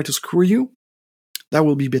exchanges that try to screw you, that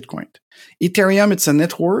will be Bitcoin. Ethereum, it's a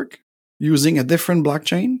network using a different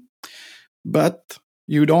blockchain, but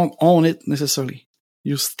you don't own it necessarily.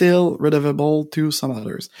 You're still redeemable to some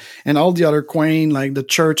others. And all the other coin, like the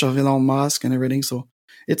Church of Elon Musk and everything, so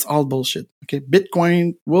it's all bullshit. Okay,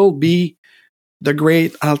 Bitcoin will be the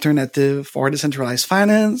great alternative for decentralized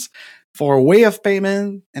finance, for a way of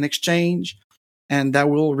payment and exchange, and that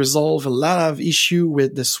will resolve a lot of issue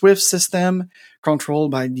with the SWIFT system controlled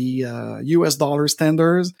by the US dollar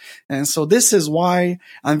standards. And so this is why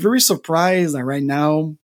I'm very surprised that right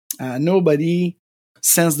now nobody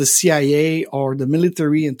sends the CIA or the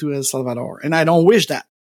military into El Salvador. And I don't wish that.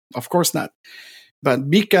 Of course not. But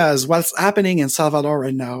because what's happening in Salvador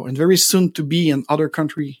right now, and very soon to be in other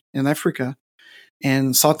countries in Africa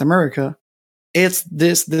and South America, it's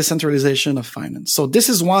this decentralization of finance. So this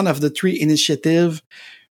is one of the three initiatives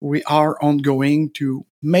we are ongoing to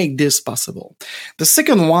make this possible. The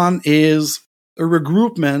second one is a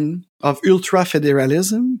regroupment of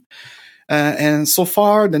ultra-federalism. And so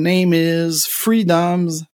far, the name is Freedom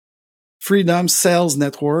Cells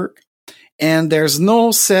Network. And there's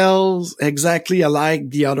no cells exactly alike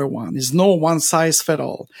the other one. There's no one size fit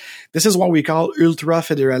all. This is what we call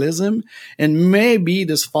ultra-federalism. And maybe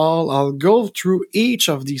this fall, I'll go through each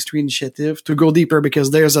of these three initiatives to go deeper because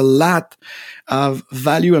there's a lot of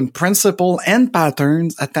value and principle and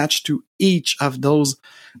patterns attached to each of those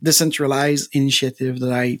decentralized initiatives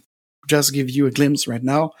that I just give you a glimpse right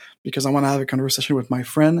now because I want to have a conversation with my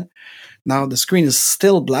friend. Now the screen is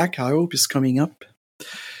still black. I hope it's coming up.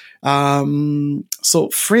 So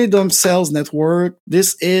Freedom Cells Network,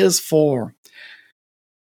 this is for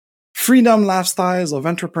freedom lifestyles of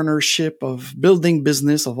entrepreneurship, of building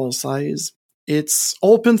business of all size. It's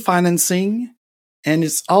open financing And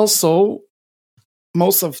it's also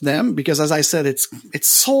most of them, because as I said, it's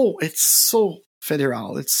so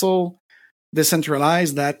federal. It's so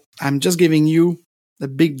decentralized that I'm just giving you a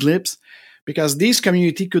big glimpse, because these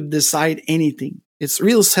community could decide anything. It's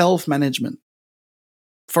real self-management.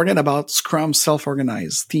 Forget about Scrum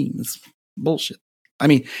self-organized team. It's bullshit. I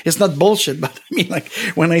mean, it's not bullshit, but I mean, like,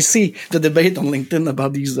 when I see the debate on LinkedIn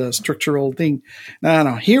about these structural things,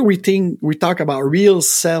 no. Here we talk about real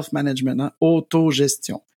self-management,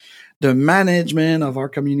 autogestion, the management of our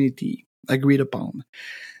community agreed upon.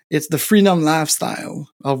 It's the freedom lifestyle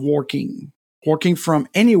of working from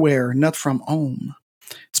anywhere, not from home.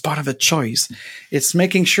 It's part of a choice. It's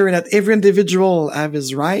making sure that every individual have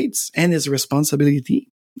his rights and his responsibility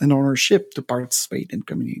and ownership to participate in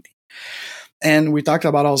community. And we talked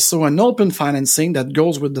about also an open financing that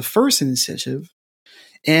goes with the first initiative.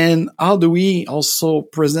 And how do we also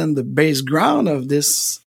present the base ground of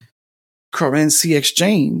this currency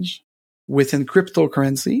exchange within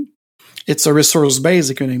cryptocurrency? It's a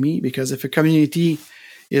resource-based economy, because if a community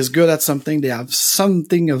is good at something, they have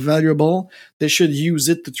something valuable, they should use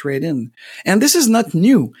it to trade in. And this is not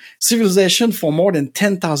new. Civilization for more than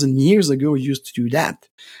 10,000 years ago used to do that.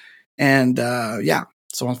 And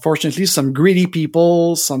so unfortunately, some greedy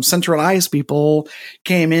people, some centralized people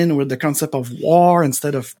came in with the concept of war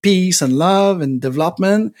instead of peace and love and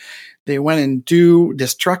development. They went into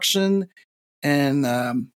destruction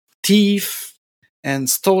and thief and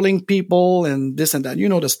stealing people and this and that. You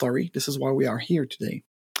know the story. This is why we are here today,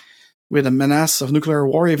 with a menace of nuclear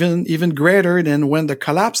war even greater than when the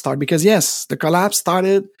collapse started. Because yes, the collapse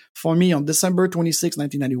started for me on December 26,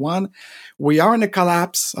 1991. We are in a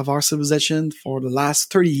collapse of our civilization for the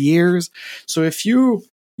last 30 years. So if you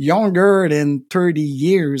younger than 30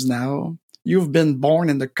 years now, you've been born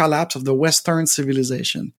in the collapse of the Western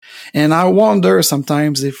civilization. And I wonder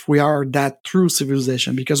sometimes if we are that true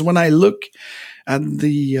civilization, because when I look at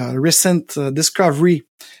the recent discovery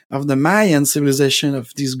of the Mayan civilization,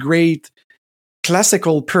 of these great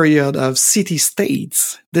classical period of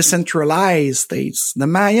city-states, decentralized states, the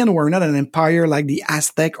Mayan were not an empire like the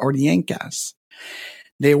Aztec or the Incas.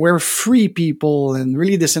 They were free people and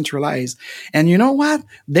really decentralized. And you know what?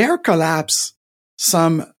 Their collapse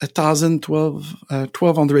some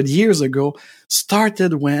 1,200 years ago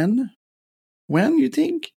started when? When, you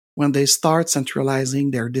think? When they start centralizing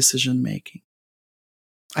their decision-making.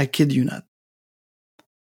 I kid you not.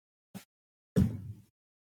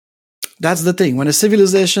 That's the thing. When a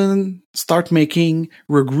civilization start making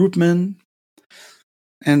regroupment,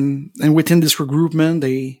 and within this regroupment,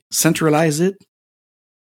 they centralize it,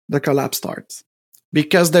 the collapse starts.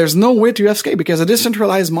 Because there's no way to escape. Because a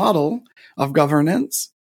decentralized model of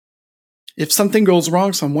governance, if something goes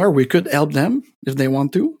wrong somewhere, we could help them if they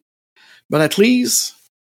want to. But at least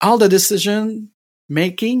all the decision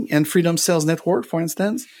making and Freedom Cells Network, for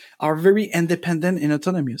instance, are very independent and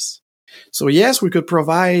autonomous. So yes, we could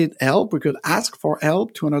provide help. We could ask for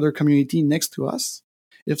help to another community next to us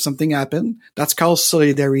if something happened. That's called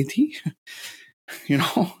solidarity.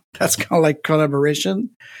 That's called like collaboration.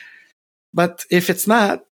 But if it's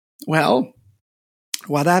not, well,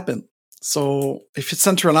 what happened? So if it's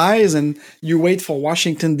centralized and you wait for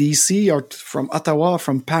Washington, D.C. or from Ottawa,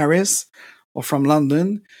 from Paris or from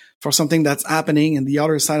London for something that's happening in the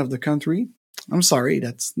other side of the country, I'm sorry,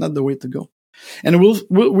 that's not the way to go. And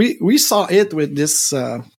we saw it with this,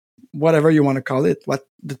 whatever you want to call it, what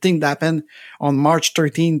the thing that happened on March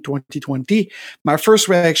 13, 2020. My first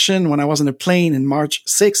reaction when I was on a plane in March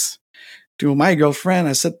 6 to my girlfriend,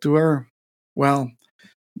 I said to her, well,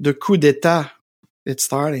 the coup d'etat, it's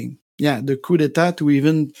starting. Yeah, the coup d'etat to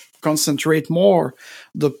even concentrate more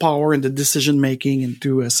the power and the decision making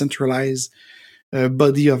into a centralized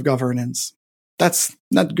body of governance. That's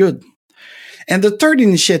not good. And the third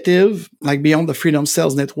initiative, like beyond the Freedom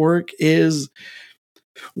Cells Network, is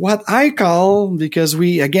what I call, because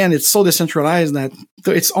it's so decentralized that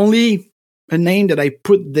it's only a name that I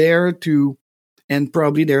put there to, and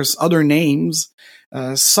probably there's other names,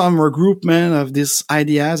 some regroupment of these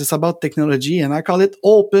ideas. It's about technology, and I call it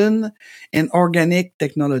open and organic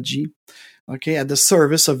technology, okay, at the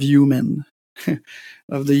service of human.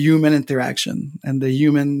 Of the human interaction and the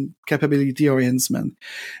human capability orientation.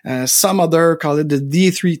 Some other call it the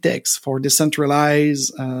D3 text for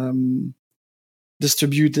decentralized,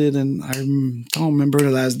 distributed, and I don't remember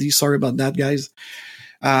the last D. Sorry about that, guys.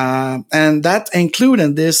 And that include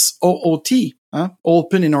in this OOT,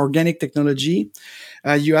 open and organic technology.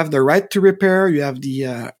 You have the right to repair. You have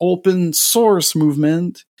the open source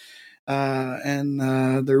movement, and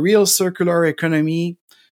the real circular economy,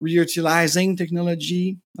 reutilizing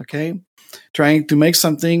technology, okay, trying to make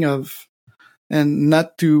something of and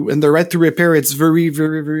the right to repair. It's very,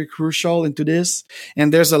 very, very crucial into this.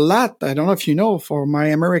 And there's a lot, I don't know if you know, for my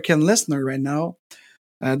American listener right now,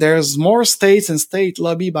 there's more states and state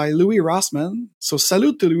lobby by Louis Rossman. So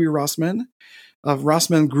salute to Louis Rossman of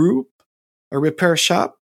Rossman Group, a repair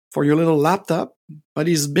shop for your little laptop. But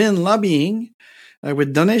he's been lobbying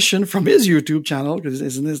with donation from his YouTube channel, because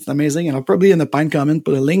isn't this amazing? And I'll probably in the pine comment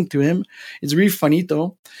put a link to him. It's really funny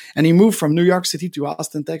though. And he moved from New York City to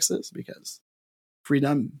Austin, Texas, because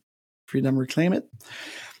freedom reclaim it.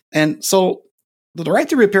 And so the right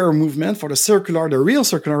to repair movement for the real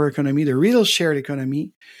circular economy, the real shared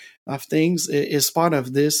economy of things is part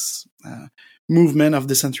of this movement of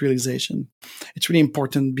decentralization. It's really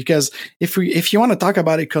important, because if you want to talk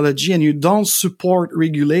about ecology and you don't support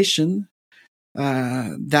regulation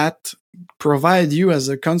that provide you as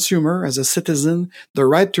a consumer, as a citizen, the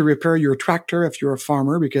right to repair your tractor if you're a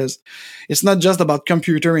farmer, because it's not just about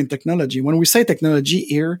computer and technology. When we say technology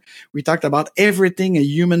here, we talked about everything a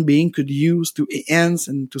human being could use to enhance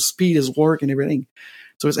and to speed his work and everything.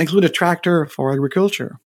 So it's include a tractor for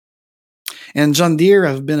agriculture. And John Deere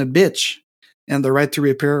have been a bitch and the right to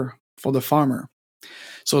repair for the farmer.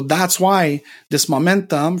 So that's why this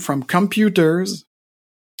momentum from computers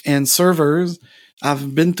and servers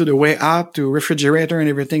have been to the way up to refrigerator and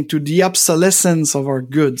everything, to the obsolescence of our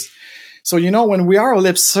goods. So, when we are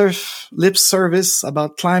lip service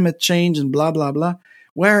about climate change and blah, blah, blah,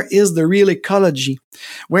 where is the real ecology?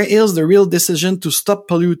 Where is the real decision to stop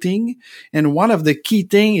polluting? And one of the key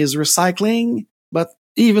things is recycling, but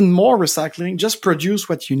even more recycling. Just produce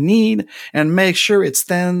what you need and make sure it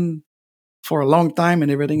stands for a long time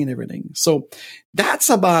and everything. So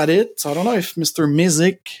that's about it. So I don't know if Mr.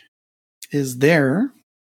 Music is there.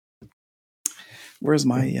 Where's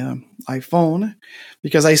my iPhone?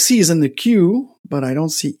 Because I see he's in the queue, but I don't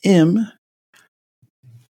see him.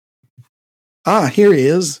 Here he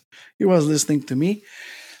is. He was listening to me.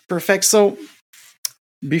 Perfect. So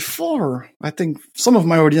before, I think some of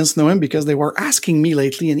my audience know him because they were asking me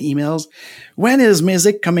lately in emails, when is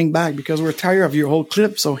Music coming back? Because we're tired of your whole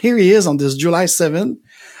clip. So here he is on this July 7th.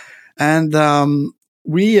 And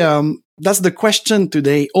that's the question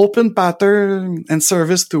today. Open pattern and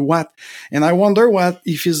service to what? And I wonder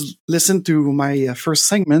if he's listened to my first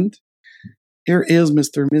segment. Here is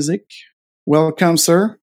Mr. Music. Welcome,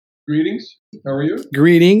 sir. Greetings. How are you?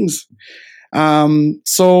 Greetings.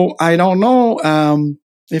 So I don't know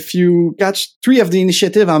if you catch 3 of the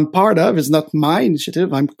initiative I'm part of. It's not my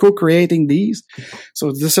initiative. I'm co-creating these.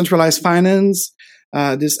 So decentralized finance,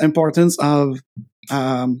 this importance of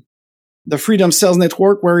the Freedom Cells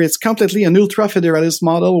Network, where it's completely an ultra-federalist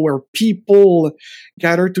model where people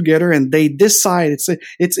gather together and they decide.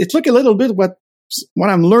 It's look a little bit what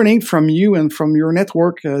I'm learning from you and from your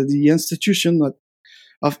network, the institution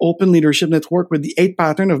of Open Leadership Network, with the 8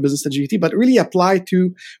 pattern of business agility, but really apply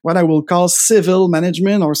to what I will call civil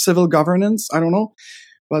management or civil governance. I don't know.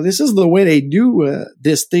 But this is the way they do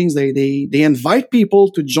these things. They invite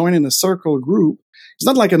people to join in a circle group. It's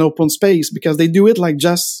not like an open space, because they do it like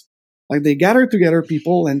they gather together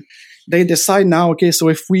people and they decide now, okay, so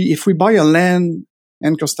if we buy a land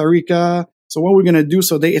in Costa Rica, so what we're going to do?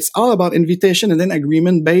 So it's all about invitation and then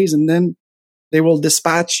agreement based, and then they will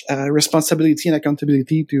dispatch responsibility and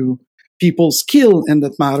accountability to people's skill in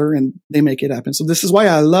that matter, and they make it happen. So this is why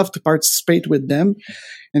I love to participate with them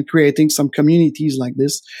and creating some communities like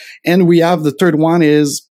this. And we have the third one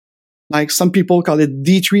is, like some people call it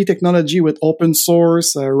D3 technology, with open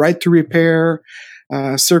source, right to repair,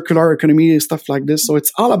 circular economy, stuff like this. So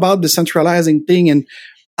it's all about decentralizing thing and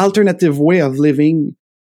alternative way of living.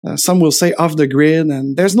 Some will say off the grid,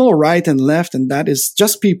 and there's no right and left, and that is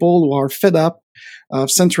just people who are fed up of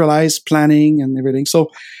centralized planning and everything. So,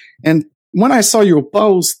 and when I saw your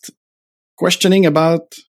post questioning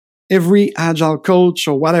about every agile coach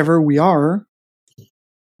or whatever we are,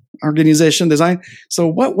 organization design. So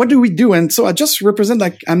what do we do? And so I just represent,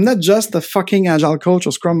 like, I'm not just a fucking agile coach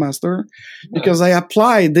or scrum master, because I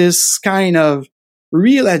apply this kind of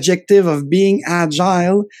real adjective of being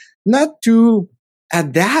agile, not to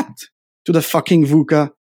adapt to the fucking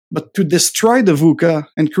VUCA, but to destroy the VUCA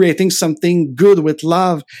and creating something good with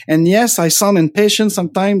love. And yes, I sound impatient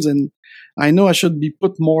sometimes, and I know I should be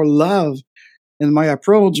put more love in my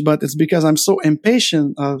approach, but it's because I'm so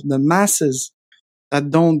impatient of the masses that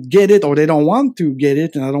don't get it, or they don't want to get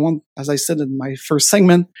it. And I don't want, as I said in my first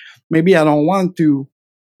segment, maybe I don't want to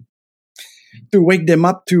wake them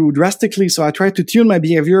up too drastically. So I try to tune my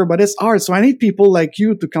behavior, but it's hard. So I need people like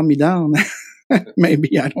you to calm me down.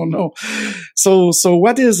 Maybe, I don't know. So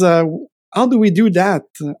what is, how do we do that?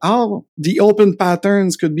 How the open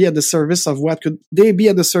patterns could be at the service of what? Could they be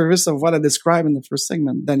at the service of what I described in the first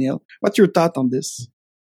segment, Daniel? What's your thought on this?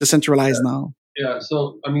 Decentralize Now. Yeah,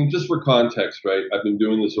 so, I mean, just for context, right, I've been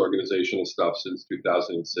doing this organizational stuff since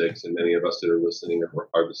 2006, and many of us that are listening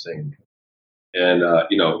are the same. And,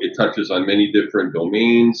 it touches on many different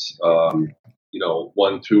domains, 1,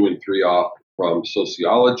 2, and 3 off from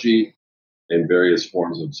sociology and various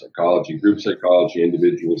forms of psychology, group psychology,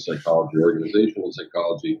 individual psychology, organizational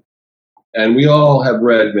psychology. And we all have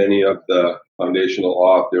read many of the foundational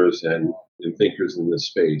authors and thinkers in this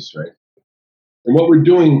space, right? And what we're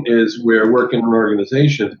doing is we're working in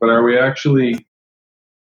organizations, but are we actually,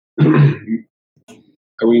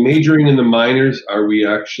 are we majoring in the minors? Are we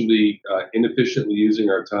actually inefficiently using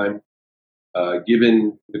our time,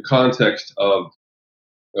 given the context of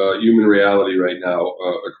human reality right now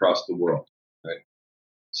across the world? Right?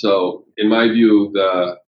 So, in my view,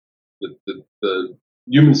 the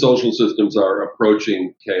human social systems are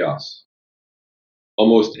approaching chaos.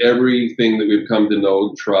 Almost everything that we've come to know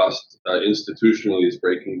and trust institutionally is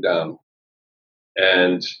breaking down.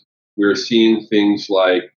 And we're seeing things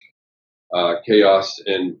like chaos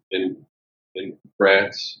in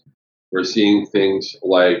France. We're seeing things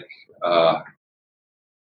like,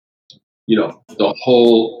 the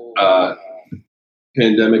whole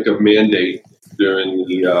pandemic of mandate during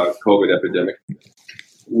the COVID epidemic.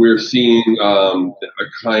 We're seeing a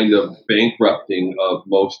kind of bankrupting of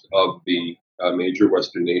most of the major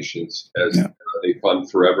Western nations as they fund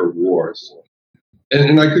forever wars.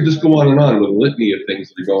 And I could just go on and on with a litany of things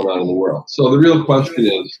that are going on in the world. So the real question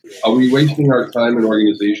is, are we wasting our time in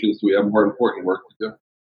organizations? Do we have more important work to do?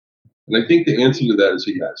 And I think the answer to that is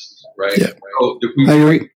a yes, right? Yeah. So if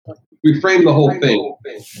we frame the whole thing,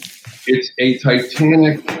 it's a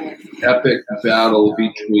titanic, epic battle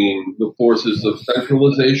between the forces of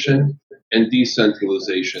centralization and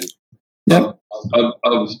decentralization.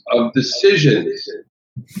 Of decisions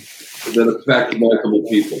that affect multiple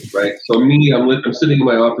people, right? So me, I'm sitting in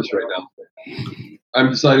my office right now. I'm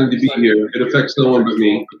deciding to be here. It affects no one but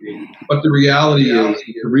me. But the reality is,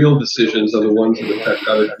 the real decisions are the ones that affect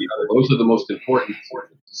other people. Those are the most important.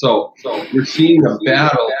 So we're seeing a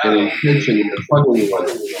battle and a tension and a struggle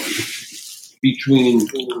between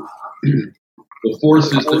the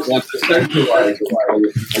forces that want to centralize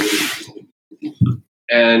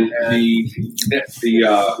and the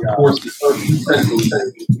forces of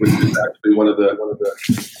decentralization, which is actually one of the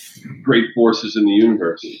great forces in the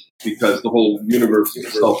universe, because the whole universe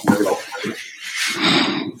is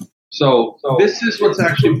self-regulated. So this is what's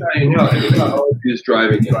actually playing out. Technology is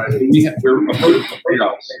driving it. We're approaching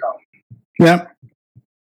chaos. Yeah.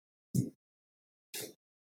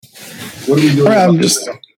 What are we doing?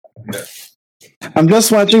 I'm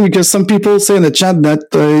just watching because some people say in the chat that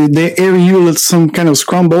they hear you with some kind of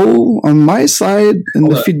scramble on my side in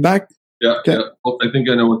the feedback. Yeah, okay. Yeah. Well, I think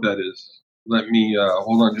I know what that is. Let me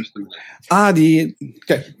hold on just a minute.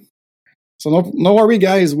 Okay. So no worry,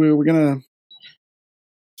 guys. We're gonna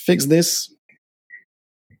fix this.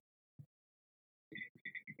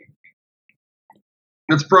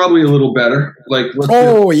 That's probably a little better.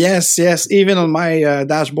 Yes. Even on my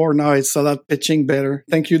dashboard now, it's a lot pitching better.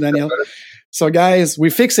 Thank you, Daniel. So guys, we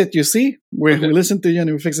fix it, you see? We listen to you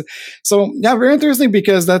and we fix it. So yeah, very interesting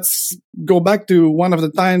because that's go back to one of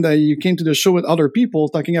the time that you came to the show with other people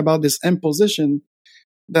talking about this imposition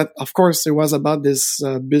that of course it was about this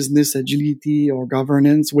business agility or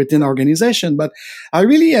governance within organization. But I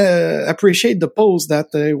really appreciate the post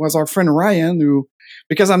that it was our friend Ryan who,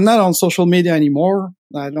 because I'm not on social media anymore.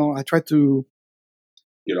 I try to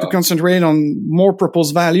concentrate on more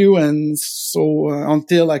purpose value. And so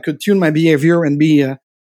until I could tune my behavior and be a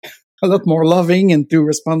lot more loving into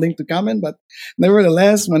responding to comment. But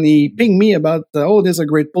nevertheless, when he pinged me about, there's a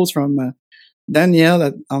great post from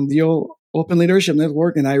Daniel on the Open Leadership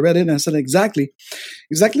Network. And I read it and I said, exactly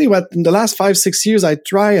what in the last 5-6 years I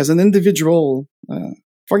try as an individual,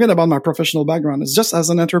 forget about my professional background. It's just as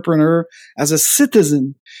an entrepreneur, as a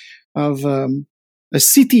citizen of a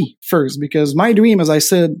city first, because my dream, as I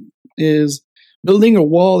said, is building a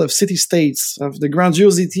wall of city-states, of the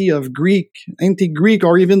grandiosity of Greek, anti-Greek,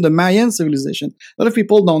 or even the Mayan civilization. A lot of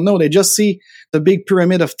people don't know. They just see the big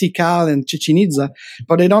pyramid of Tikal and Chichen Itza,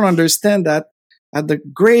 but they don't understand that at the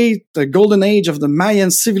golden age of the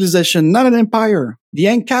Mayan civilization, not an empire. The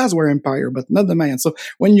Incas were empire, but not the Mayans. So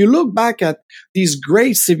when you look back at these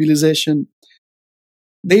great civilizations,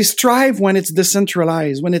 they strive when it's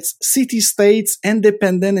decentralized, when it's city-states,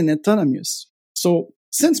 independent and autonomous. So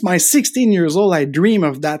since my 16 years old, I dream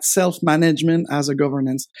of that self-management as a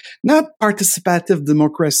governance, not participative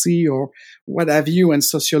democracy or what have you in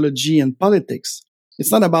sociology and politics.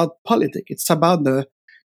 It's not about politics. It's about the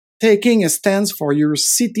taking a stance for your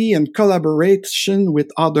city and collaboration with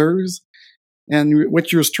others and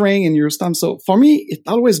with your strength and your stamp. So for me, it's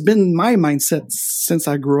always been my mindset since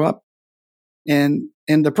I grew up. And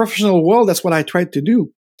in the professional world, that's what I tried to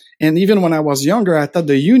do. And even when I was younger, I thought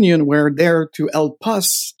the union were there to help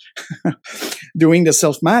us doing the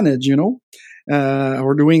self-manage,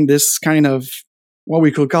 or doing this kind of what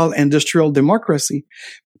we could call industrial democracy.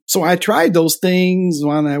 So I tried those things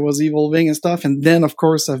when I was evolving and stuff. And then, of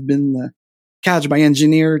course, I've been catched by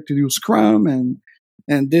engineer to do Scrum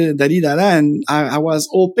and did da-da-da. And I was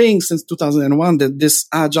hoping since 2001 that this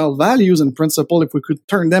agile values and principle, if we could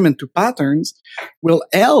turn them into patterns, will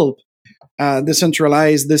help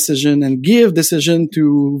decentralize decision and give decision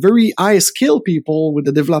to very high skilled people with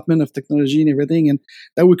the development of technology and everything, and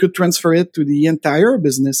that we could transfer it to the entire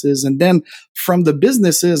businesses. And then from the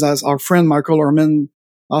businesses, as our friend Michael Orman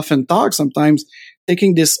often talks sometimes,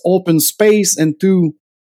 taking this open space into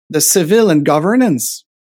the civil and governance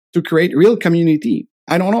to create real community.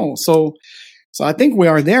 I don't know. So I think we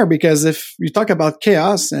are there, because if you talk about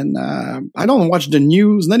chaos, and I don't watch the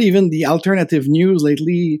news, not even the alternative news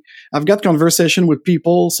lately. I've got conversation with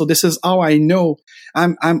people, so this is how I know.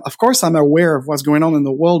 I'm of course I'm aware of what's going on in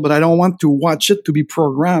the world, but I don't want to watch it to be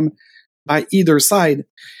programmed by either side.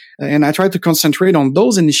 And I try to concentrate on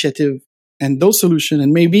those initiatives and those solutions,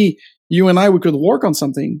 and maybe you and I, we could work on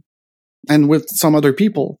something, and with some other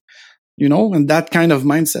people, and that kind of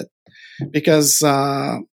mindset, because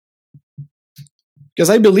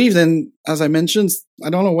I believe in, as I mentioned, I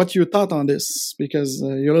don't know what you thought on this, because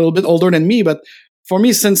you're a little bit older than me, but for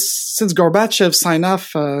me, since Gorbachev signed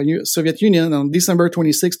off Soviet Union on December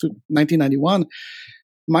 26, 1991,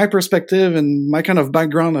 my perspective and my kind of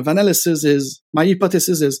background of analysis is, my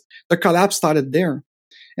hypothesis is the collapse started there.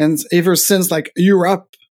 And ever since, like,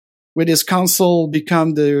 Europe with its council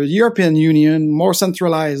become the European Union, more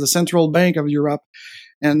centralized, the central bank of Europe.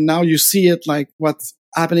 And now you see it like what's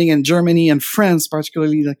happening in Germany and France,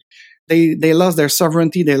 particularly. Like they lost their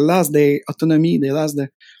sovereignty, they lost their autonomy,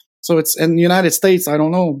 so it's in the United States. I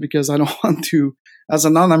don't know, because I don't want to, as a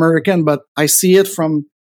non-American, but I see it from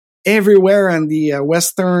everywhere in the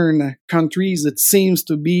Western countries. It seems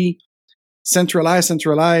to be centralized.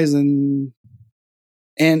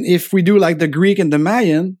 And if we do like the Greek and the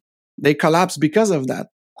Mayan, they collapse because of that,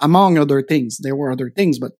 among other things. There were other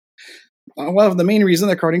things, but one of the main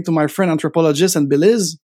reasons, according to my friend anthropologist and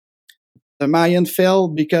Belize, the Mayan fell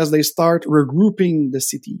because they start regrouping the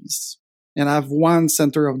cities and have one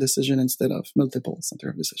center of decision instead of multiple center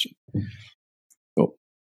of decision. So,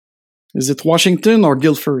 is it Washington or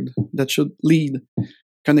Guilford that should lead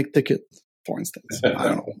Connecticut, for instance? I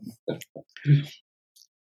don't know.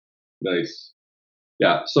 Nice.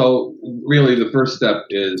 Yeah. So really, the first step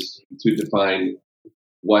is to define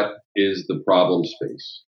what is the problem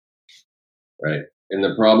space. Right. And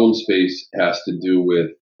the problem space has to do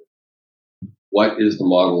with what is the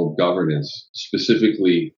model of governance,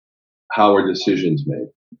 specifically how are decisions made.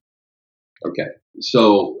 Okay.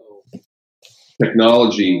 So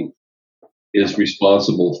technology is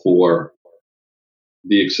responsible for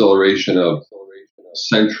the acceleration of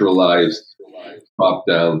centralized,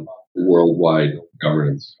 top-down, worldwide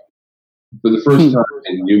governance. For the first time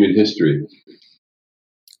in human history,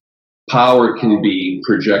 power can be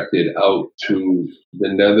projected out to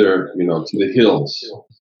the nether, to the hills,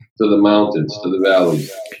 to the mountains, to the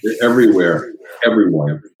valleys. Everywhere,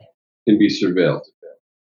 everyone can be surveilled.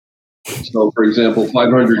 So, for example,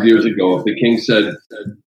 500 years ago, if the king said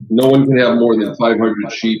no one can have more than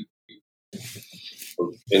 500 sheep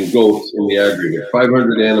and goats in the aggregate,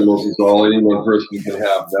 500 animals is all any one person can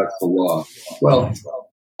have, that's the law. Well,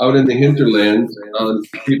 out in the hinterland,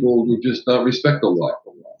 people would just not respect the law,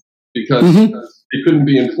 because it couldn't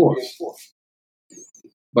be enforced.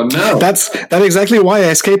 But now that's exactly why I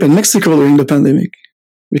escaped in Mexico during the pandemic,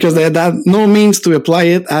 because they had no means to apply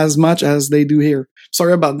it as much as they do here.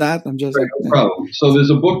 Sorry about that. I'm just no problem. So there's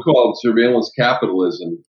a book called Surveillance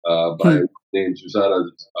Capitalism by named Susanna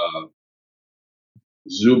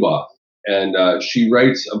Zuboff, and she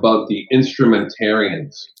writes about the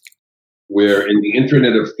instrumentarians, where in the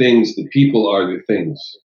Internet of Things, the people are the things.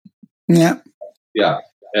 Yeah. Yeah.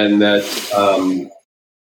 And that,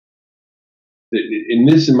 in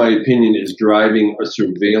this, in my opinion, is driving a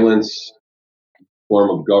surveillance form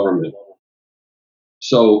of government.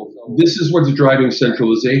 So this is what's driving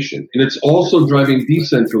centralization, and it's also driving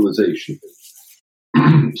decentralization.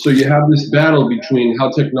 So you have this battle between how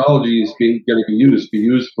technology is going to be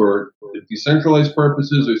used for decentralized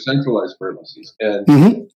purposes or centralized purposes.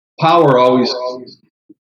 And power always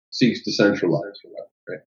seeks to centralize.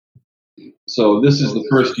 Right? So this is the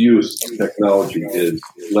first use of technology is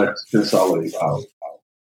let's consolidate power.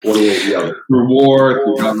 One way or the other. Through war,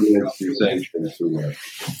 through government, through sanctions, through whatever.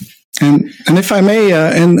 And if I may,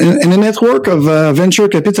 in a network of venture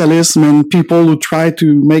capitalism and people who try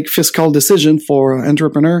to make fiscal decision for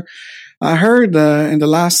entrepreneur, I heard in the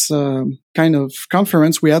last kind of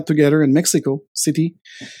conference we had together in Mexico City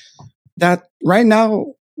that right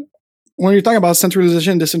now, when you talk about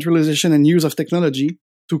centralization, decentralization, and use of technology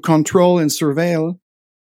to control and surveil,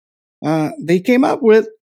 they came up with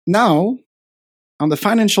now on the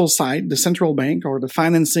financial side, the central bank or the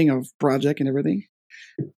financing of project and everything.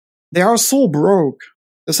 They are so broke.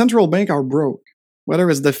 The central bank are broke, whether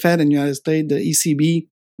it's the Fed in the United States, the ECB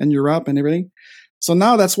in Europe and everything. So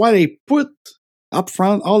now that's why they put up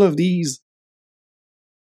front all of these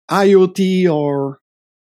IoT or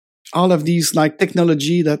all of these like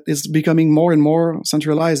technology that is becoming more and more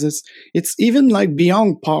centralized. It's even like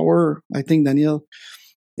beyond power, I think, Daniel.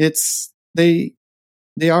 It's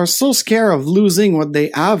they are so scared of losing what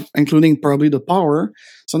they have, including probably the power.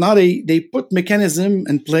 So now they put mechanism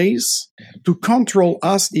in place to control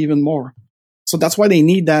us even more. So that's why they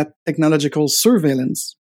need that technological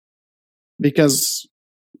surveillance, because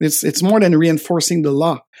it's more than reinforcing the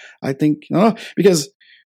law, I think, because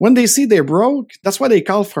when they see they're broke, that's why they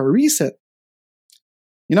call for a reset.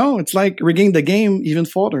 It's like rigging the game even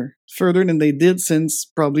further than they did since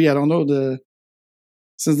probably, I don't know,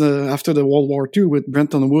 after the World War II with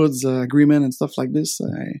Bretton Woods agreement and stuff like this.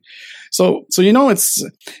 So it's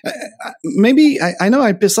maybe I know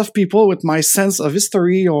I piss off people with my sense of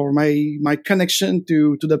history or my connection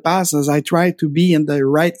to the past as I try to be in the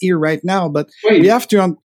right here right now. But we have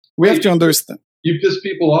to understand. You piss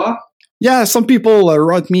people off? Yeah, some people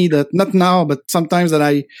wrote me that not now, but sometimes that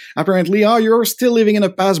I apparently, you're still living in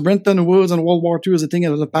the past. Bretton Woods and World War II is a thing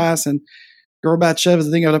of the past, and Gorbachev is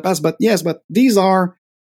a thing of the past. But yes, but these are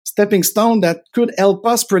stepping stone that could help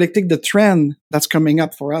us predicting the trend that's coming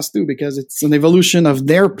up for us too, because it's an evolution of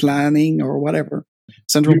their planning or whatever,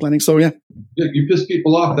 central planning. So yeah, you piss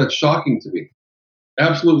people off. That's shocking to me.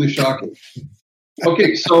 Absolutely shocking.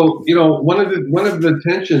 Okay, so one of the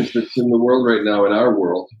tensions that's in the world right now, in our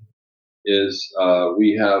world, is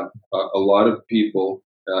we have a lot of people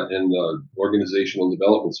in the organizational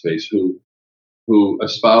development space who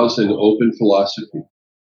espouse an open philosophy.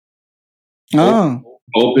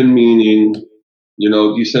 Open meaning,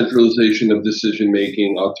 decentralization of decision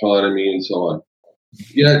making, autonomy, and so on.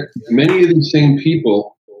 Yet many of these same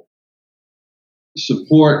people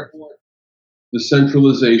support the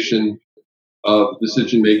centralization of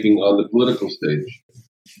decision making on the political stage.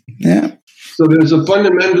 Yeah. So there's a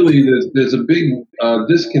big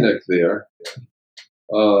disconnect there.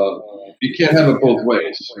 You can't have it both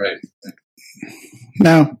ways, right?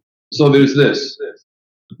 No. So there's this.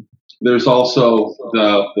 There's also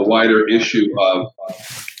the wider issue of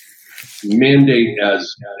mandate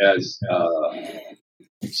as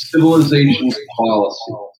civilization's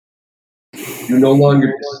policy. You no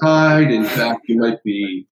longer decide. In fact, you might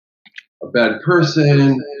be a bad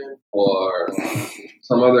person or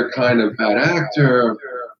some other kind of bad actor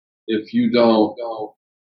if you don't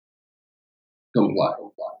comply.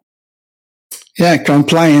 Yeah,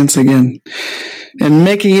 compliance again. And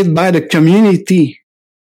making it by the community.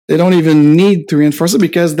 They don't even need to reinforce it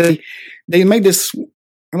because they make this,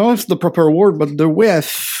 I don't know if it's the proper word, but the way I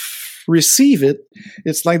receive it,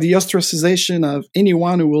 it's like the ostracization of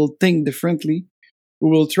anyone who will think differently, who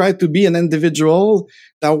will try to be an individual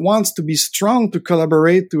that wants to be strong to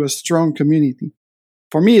collaborate to a strong community.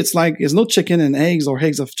 For me, it's like, it's no chicken and eggs or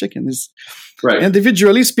eggs of chicken. It's right.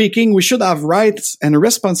 Individually speaking, we should have rights and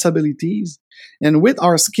responsibilities, and with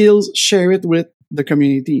our skills, share it with the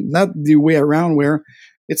community, not the way around where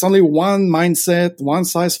it's only one mindset, one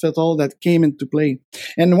size fits all that came into play.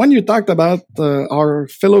 And when you talked about our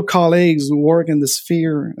fellow colleagues who work in the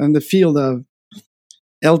sphere and the field of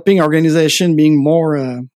helping organization being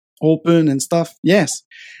more open and stuff, yes.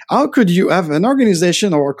 How could you have an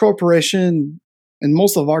organization or a corporation in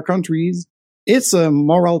most of our countries? It's a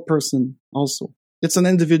moral person also. It's an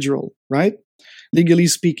individual, right? Legally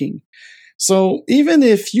speaking. So even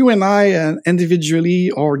if you and I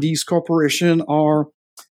individually or these corporations are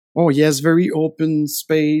very open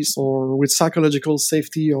space or with psychological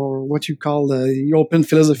safety or what you call the open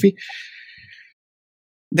philosophy.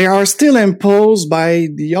 they are still imposed by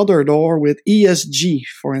the other door with ESG,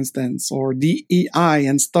 for instance, or DEI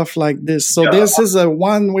and stuff like this. So this is a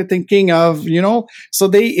one we're thinking of, so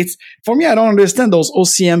it's, for me, I don't understand those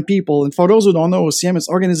OCM people. And for those who don't know, OCM is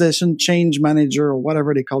Organization Change Manager or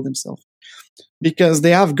whatever they call themselves, because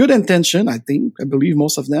they have good intention. I believe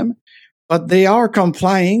most of them, but they are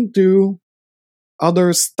complying to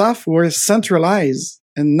other stuff where it's centralized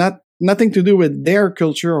and nothing to do with their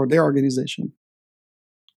culture or their organization.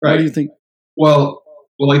 Right. What do you think? Well,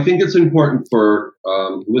 I think it's important for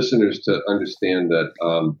listeners to understand that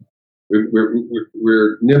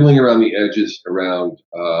we're nibbling around the edges around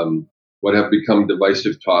what have become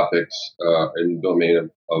divisive topics in the domain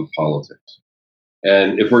of politics.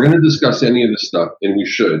 And if we're going to discuss any of this stuff, and we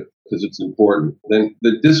should, because it's important, then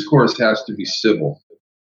the discourse has to be civil.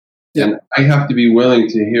 Yeah. And I have to be willing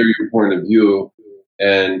to hear your point of view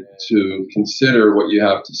and to consider what you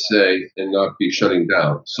have to say and not be shutting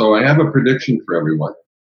down. So I have a prediction for everyone,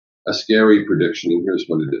 a scary prediction, and here's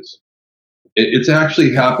what it is. It's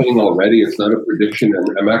actually happening already. It's not a prediction.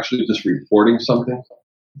 I'm actually just reporting something.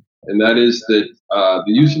 And that is that the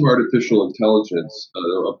use of artificial intelligence,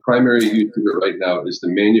 a primary use of it right now is the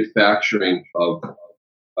manufacturing of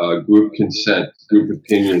group consent, group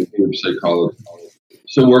opinion, group psychology.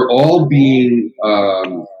 So we're all being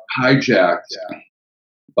hijacked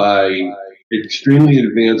by extremely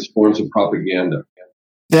advanced forms of propaganda.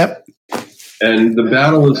 Yep. And the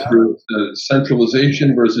battle is for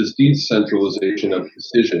centralization versus decentralization of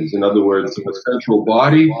decisions. In other words, the central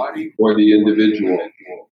body or the individual.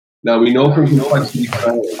 Now, we know from complexity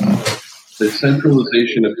science that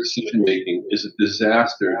centralization of decision making is a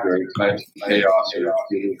disaster during times of chaos or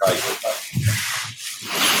extreme crisis.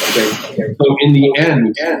 Okay. So in the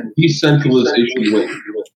end, decentralization wins.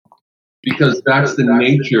 Because that's the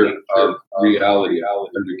nature of reality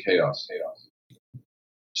under chaos.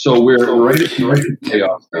 So we're right at the edge of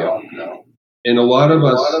chaos now. And a lot of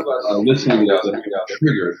us listening now that are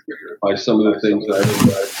triggered by some of the things that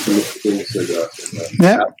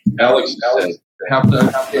Alex said. Have to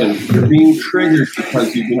understand you're being triggered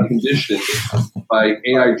because you've been conditioned by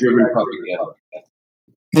AI-driven propaganda.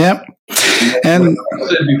 Yep. And what I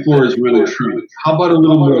said before is really true. How about a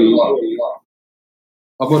little more love?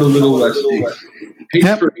 How about a little less hate?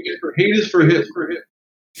 Hate is for hit.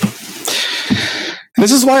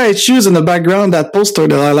 This is why I choose in the background that poster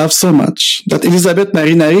that I love so much. That Elizabeth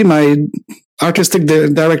Marinari, my artistic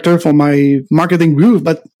director for my marketing group,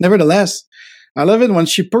 but nevertheless, I love it when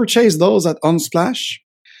she purchased those at Unsplash.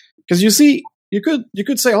 Because you see, you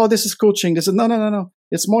could say, oh, this is coaching. This is no.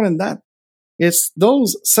 It's more than that. It's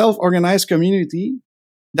those self-organized community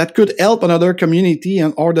that could help another community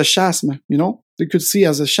or the chasme, they could see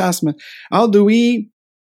as a chasme. How do we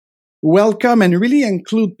welcome and really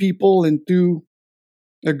include people into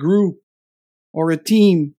a group or a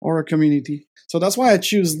team or a community? So that's why I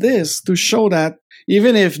choose this to show that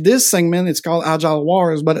even if this segment it's called Agile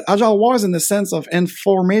Wars, but Agile Wars in the sense of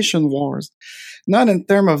information wars, not in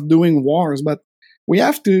terms of doing wars, but we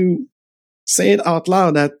have to say it out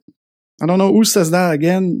loud that, I don't know who says that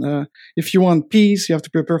again, if you want peace, you have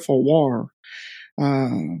to prepare for war. I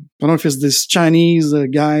don't know if it's this Chinese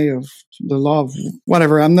guy of the law of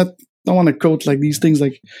whatever. I don't want to quote like these things.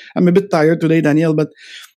 Like, I'm a bit tired today, Daniel, but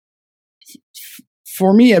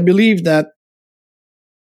for me, I believe that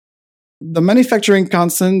the manufacturing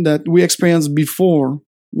constant that we experienced before,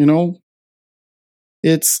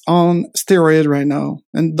 it's on steroid right now.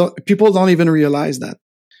 And people don't even realize that.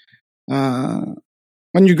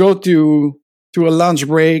 When you go to a lunch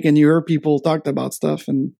break and you hear people talk about stuff,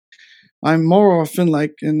 and I'm more often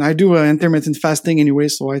and I do intermittent fasting anyway,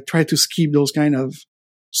 so I try to skip those kind of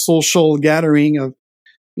social gathering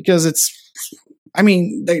because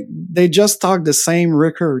they just talk the same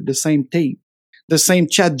record, the same tape, the same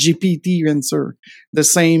chat GPT answer, the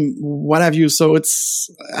same what have you. So it's,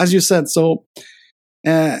 as you said, so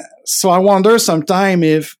I wonder sometimes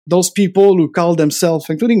if those people who call themselves,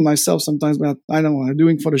 including myself sometimes, but I don't know, I'm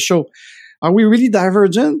doing for the show, are we really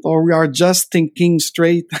divergent or we are just thinking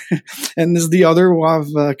straight? And is the other who have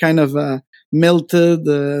kind of melted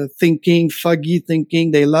thinking, foggy thinking,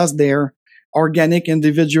 they lost their organic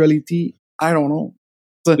individuality? I don't know.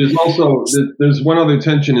 There's one other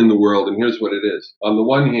tension in the world, and here's what it is. On the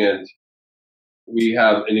one hand, we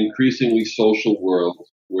have an increasingly social world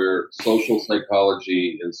where social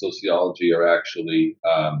psychology and sociology are actually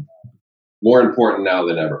more important now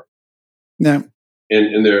than ever. Yeah.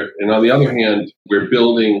 And on the other hand, we're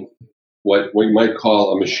building what we might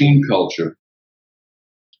call a machine culture,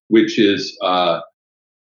 which is a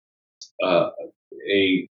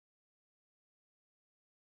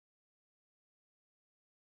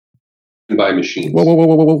by machines.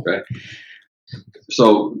 Whoa. Okay.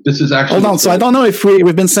 So this is actually... Hold on. So I don't know if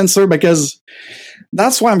we've been censored, because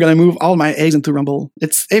that's why I'm going to move all my eggs into Rumble.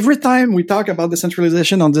 It's every time we talk about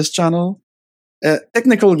decentralization on this channel, a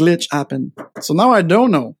technical glitch happened. So now I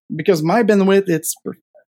don't know, because my bandwidth, it's...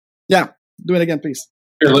 Yeah, do it again, please.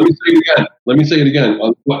 Here, let me say it again.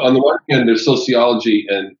 On the one hand, there's sociology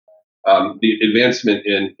and the advancement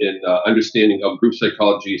in understanding of group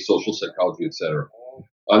psychology, social psychology, etc.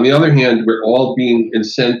 On the other hand, we're all being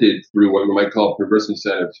incented through what we might call perverse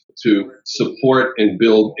incentives to support and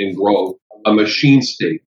build and grow a machine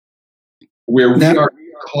state where we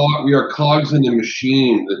are cogs in a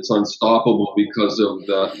machine that's unstoppable because of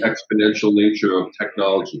the exponential nature of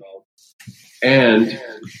technology. And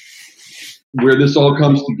where this all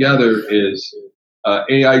comes together is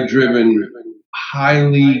AI-driven,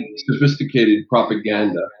 highly sophisticated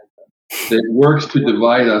propaganda that works to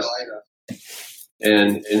divide us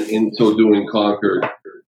and in so doing conquer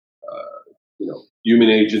human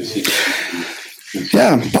agency.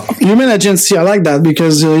 Yeah, human agency, I like that,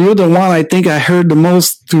 because you're the one I think I heard the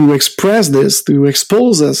most to express this, to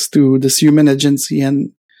expose us to this human agency.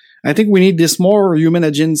 And I think we need this more human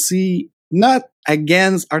agency, not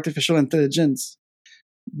against artificial intelligence,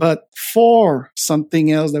 but for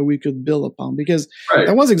something else that we could build upon. Because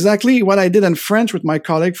that was exactly what I did in French with my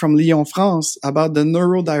colleague from Lyon, France, about the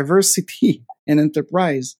neurodiversity in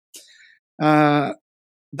enterprise.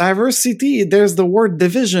 Diversity, there's the word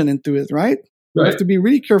division into it, right? We have to be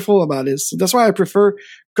really careful about this. So that's why I prefer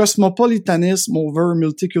cosmopolitanism over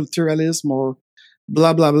multiculturalism or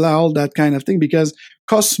blah, blah, blah, all that kind of thing. Because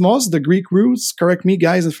cosmos, the Greek roots, correct me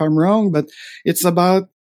guys if I'm wrong, but it's about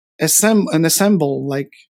an assemble,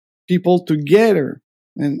 like people together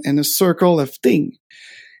in a circle of thing.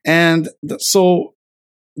 And so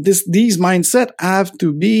these mindset have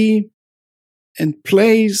to be in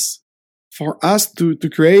place for us to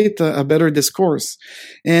create a better discourse.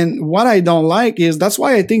 And what I don't like is, that's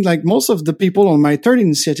why I think like most of the people on my third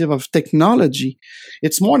initiative of technology,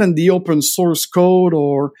 it's more than the open source code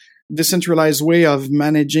or decentralized way of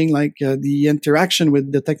managing like the interaction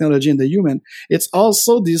with the technology and the human. It's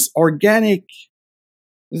also this organic,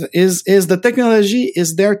 is the technology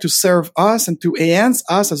is there to serve us and to enhance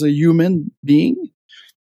us as a human being,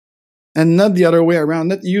 and not the other way around,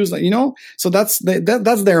 not use like, so that's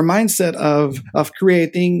that's their mindset of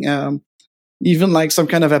creating, even like some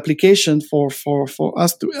kind of application for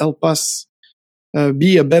us to help us,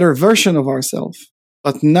 be a better version of ourselves,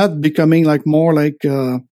 but not becoming like more like,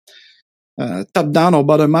 top down or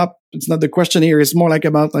bottom up. It's not the question here. It's more like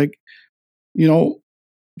about like,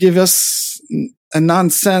 give us a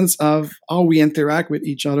nonsense of how we interact with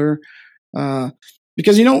each other.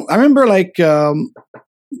 Because, I remember like,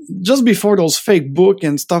 just before those fake book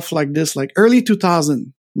and stuff like this, like early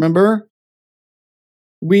 2000, remember?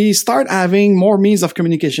 We start having more means of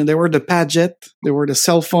communication. There were the Padget, there were the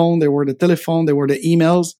cell phone, there were the telephone, there were the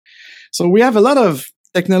emails. So we have a lot of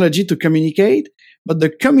technology to communicate, but the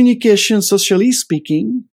communication, socially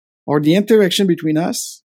speaking, or the interaction between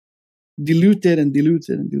us, diluted and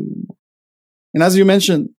diluted and diluted more. And as you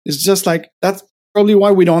mentioned, it's just like, that's probably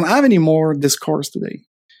why we don't have any more discourse today.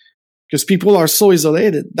 Because people are so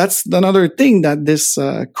isolated. That's another thing that this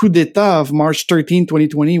coup d'etat of March 13,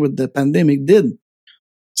 2020 with the pandemic did.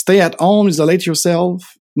 Stay at home, isolate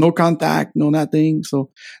yourself, no contact, no nothing.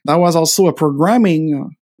 So that was also a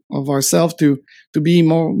programming of ourselves to be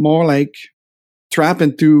more like trapped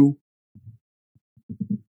into.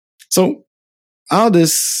 So how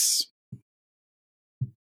does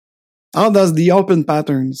the open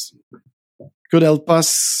patterns could help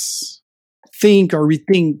us think or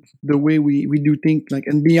rethink the way we do think, like,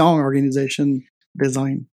 and beyond organization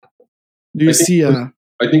design? Do you see?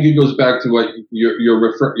 I think it goes back to what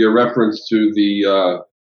your reference to the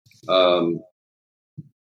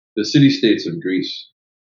city-states of Greece.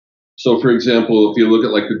 So, for example, if you look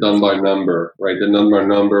at like the Dunbar number, right? The Dunbar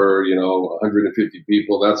number, 150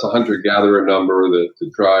 people. That's a hunter-gatherer number,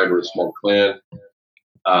 the tribe or a small clan.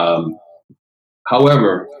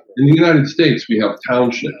 However, in the United States, we have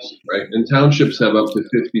townships, right? And townships have up to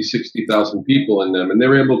 50, 60,000 people in them, and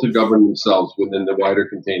they're able to govern themselves within the wider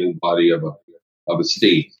containing body of a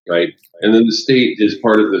state, right? And then the state is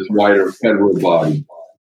part of this wider federal body.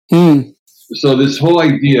 So this whole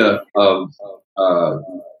idea of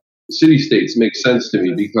city-states makes sense to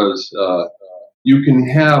me because you can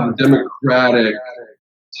have democratic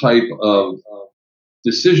type of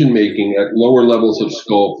decision-making at lower levels of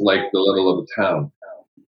scope, like the level of a town.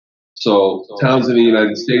 So towns in the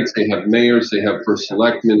United States, they have mayors, they have first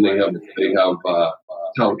selectmen, they have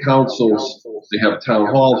town councils, they have town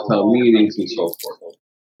halls, town meetings, and so forth.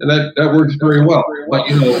 And that works very well. But,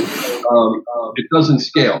 it doesn't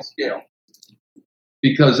scale.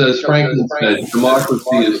 Because as Franklin said,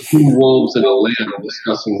 democracy is two wolves in a lamb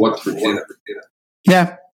discussing what's for dinner.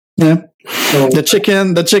 Yeah. So, the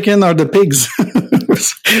chicken or the pigs.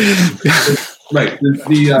 Right.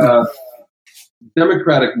 The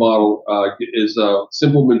democratic model is a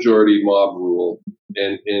simple majority mob rule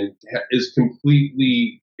and is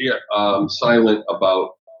completely silent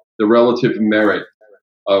about the relative merit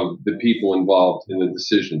of the people involved in the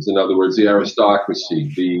decisions. In other words, the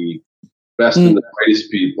aristocracy, the best and the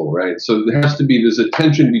brightest people, right? So there's a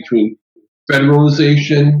tension between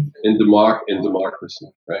federalization and democracy,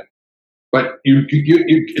 right? But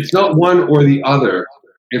it's not one or the other.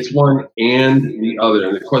 It's one and the other.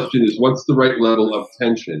 And the question is, what's the right level of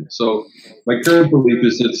tension? So my current belief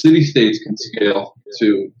is that city-states can scale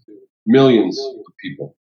to millions of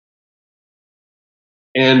people.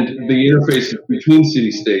 And the interface between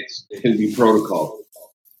city-states can be protocol.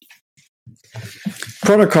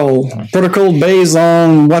 Protocol based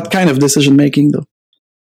on what kind of decision making, though?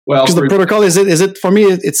 Well, because the protocol is it for me?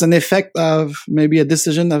 It's an effect of maybe a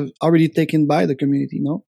decision already taken by the community.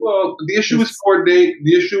 No. Well, the issue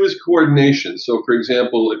is coordination. So, for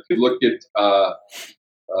example, if you look at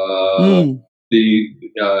the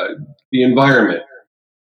environment,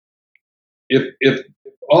 if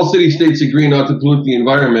all city-states agree not to pollute the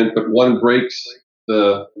environment, but one breaks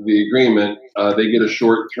the agreement, they get a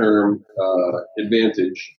short-term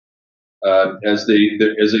advantage as they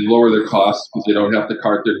lower their costs because they don't have to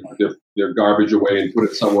cart their garbage away and put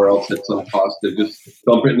it somewhere else at some cost. They just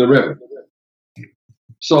dump it in the river.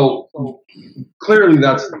 So clearly,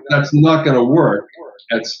 that's not going to work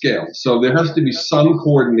at scale. So there has to be some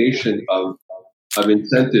coordination of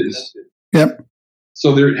incentives. Yep.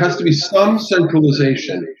 So there has to be some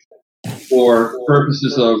centralization for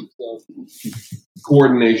purposes of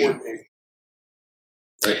coordination.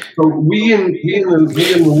 Right. So we in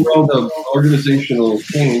the world of organizational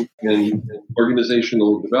change and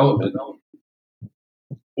organizational development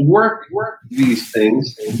work these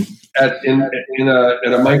things at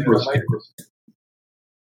a micro scale.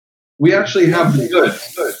 We actually have the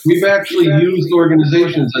goods. We've actually used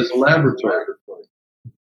organizations as a laboratory.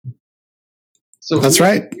 So that's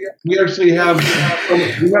right. We actually have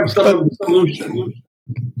some of the solution.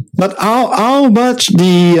 But how much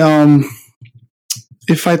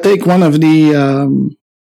if I take one of the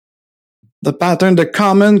pattern, the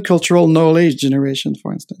common cultural knowledge generation,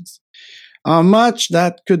 for instance, how much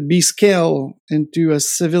that could be scaled into a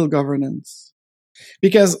civil governance?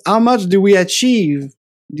 Because how much do we achieve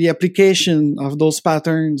the application of those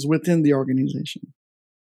patterns within the organization?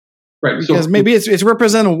 Right. Because maybe it's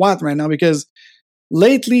representing what right now? Because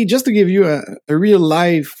lately, just to give you a real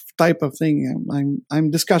life type of thing, I'm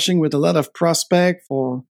discussing with a lot of prospects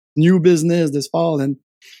for new business this fall, and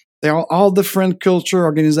they're all different culture,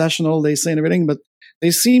 organizational, they say and everything, but they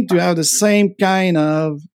seem to have the same kind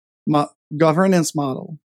of governance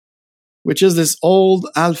model, which is this old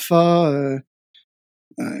alpha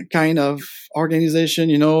kind of organization,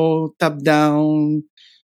 top down.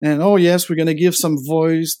 And oh yes, we're gonna give some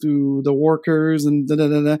voice to the workers and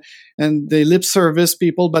and they lip service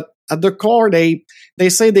people, but at the core they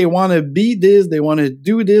say they want to be this, they want to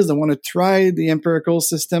do this, they want to try the empirical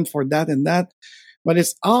system for that and that, but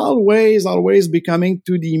it's always becoming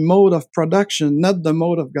to the mode of production, not the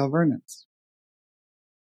mode of governance.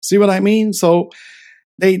 See what I mean? So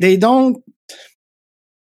they don't.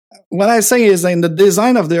 What I say is in the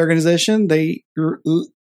design of the organization, they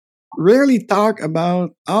rarely talk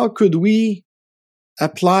about how could we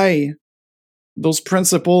apply those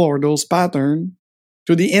principles or those patterns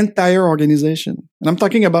to the entire organization. And I'm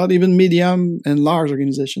talking about even medium and large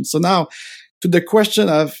organizations. So now to the question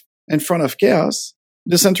of in front of chaos,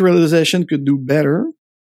 decentralization could do better.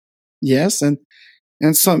 Yes. And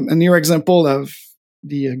your example of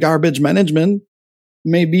the garbage management,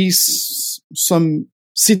 maybe some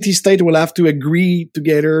city state will have to agree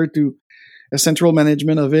together to a central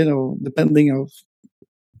management of it, or depending of,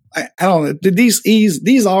 I don't know.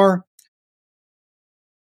 These are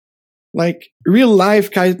like real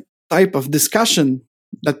life type of discussion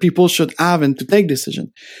that people should have and to take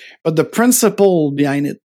decision. But the principle behind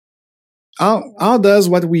it, how does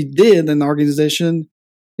what we did in the organization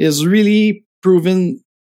is really proven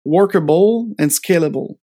workable and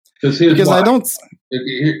scalable? Because why. I don't.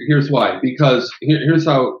 Here's why. Because here's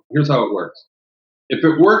how it works. If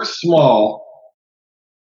it works small,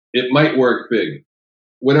 it might work big,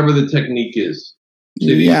 whatever the technique is.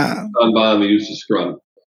 Yeah. Kanban, they use the Scrum.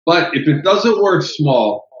 But if it doesn't work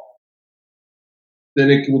small, then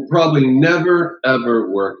it will probably never, ever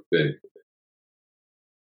work big.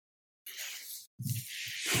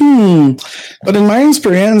 But in my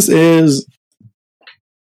experience is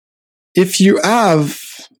if you have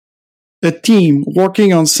a team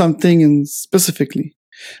working on something in specifically.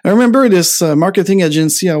 I remember this marketing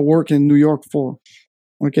agency I work in New York for.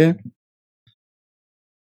 Okay.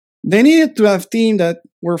 They needed to have team that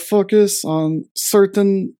were focused on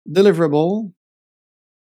certain deliverable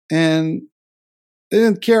and they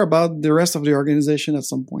didn't care about the rest of the organization at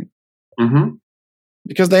some point. Mm-hmm.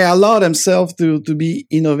 Because they allow themselves to be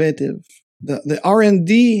innovative. The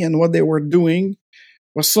R&D and what they were doing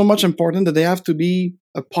was so much important that they have to be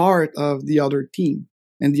a part of the other team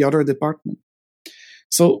and the other department.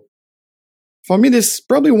 So for me, this is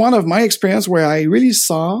probably one of my experience where I really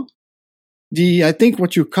saw I think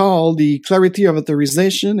what you call the clarity of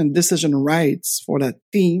authorization and decision rights for that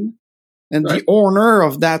team and the owner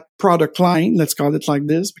of that product line, let's call it like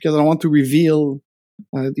this, because I don't want to reveal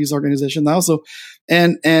these organizations now. So,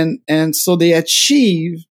 and so they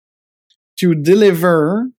achieve to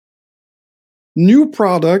deliver new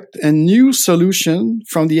product and new solution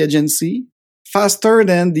from the agency faster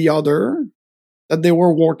than the other that they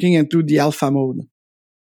were working into the alpha mode.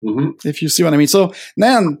 Mm-hmm. If you see what I mean. So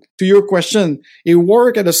then to your question, it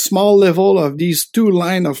work at a small level of these two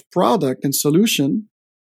line of product and solution,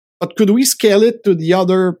 but could we scale it to the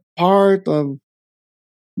other part of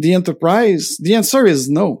the enterprise? The answer is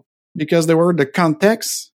no, because there were the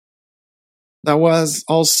context. That was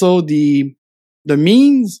also the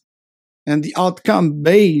means and the outcome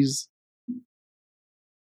base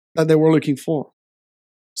that they were looking for.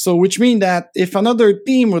 So which means that if another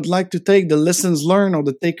team would like to take the lessons learned or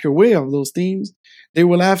the takeaway of those teams, they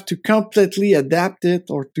will have to completely adapt it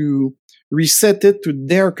or to reset it to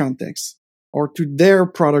their context or to their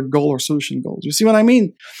product goal or solution goals. You see what I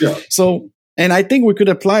mean? Yeah. So, and I think we could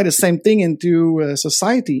apply the same thing into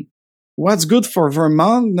society. What's good for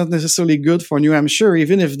Vermont, not necessarily good for New Hampshire,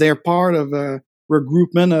 even if they're part of a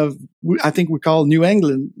regroupment of, I think we call New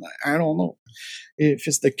England. I don't know if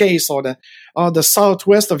it's the case, or the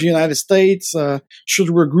Southwest of the United States should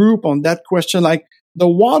regroup on that question, like the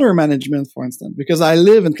water management, for instance, because I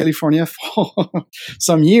live in California for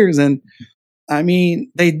some years. And I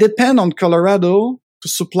mean, they depend on Colorado to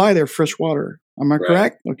supply their fresh water. Am I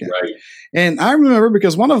correct? Okay. Right. And I remember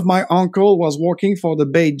because one of my uncle was working for the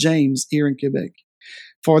Bay James here in Quebec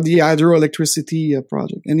for the hydroelectricity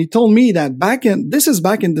project. And he told me that this is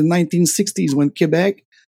back in the 1960s when Quebec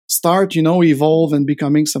start, evolve and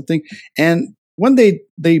becoming something. And when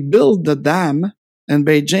they built the dam in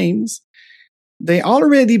Bay James, they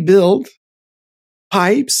already built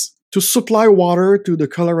pipes to supply water to the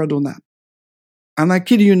Colorado Nap. And I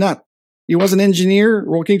kid you not. He was an engineer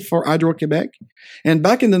working for Hydro-Quebec. And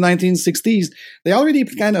back in the 1960s, they already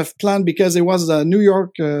kind of planned, because it was a New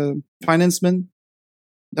York financeman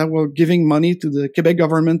that were giving money to the Quebec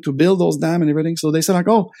government to build those dams and everything. So they said,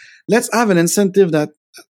 let's have an incentive that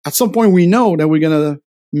at some point we know that we're going to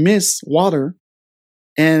miss water.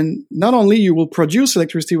 And not only you will produce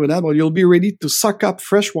electricity with that, but you'll be ready to suck up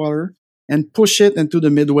fresh water and push it into the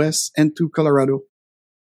Midwest and to Colorado.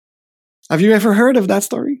 Have you ever heard of that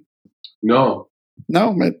story? No,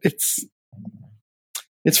 but it's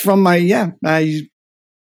from I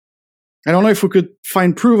don't know if we could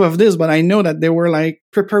find proof of this, but I know that they were like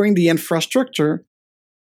preparing the infrastructure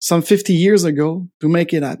some 50 years ago to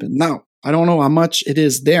make it happen. Now, I don't know how much it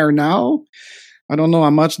is there now. I don't know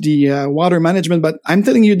how much the water management, but I'm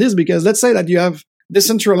telling you this because let's say that you have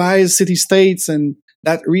decentralized city-states and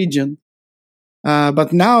that region.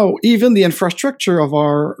 But now even the infrastructure of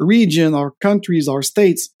our region, our countries, our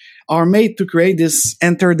states are made to create this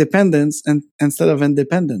interdependence instead of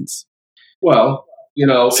independence. Well,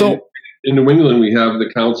 so in New England, we have the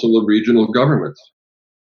Council of Regional Governments.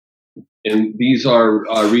 And these are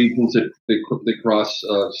regions that cross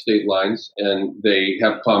state lines, and they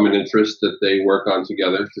have common interests that they work on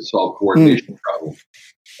together to solve coordination problems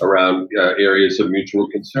around areas of mutual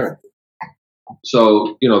concern.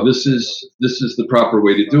 So, this is the proper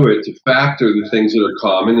way to do it, to factor the things that are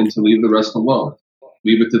common and to leave the rest alone.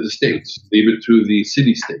 Leave it to the states, leave it to the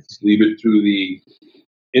city-states, leave it to the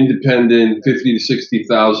independent 50 to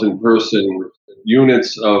 60,000 person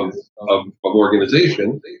units of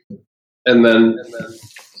organization, and then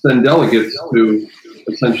send delegates to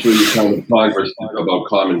essentially the kind of Congress about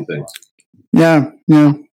common things. Yeah.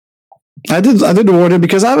 I did the order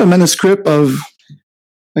because I have a manuscript of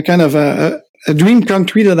a kind of a dream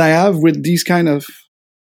country that I have with these kind of,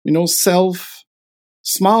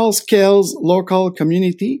 small scales, local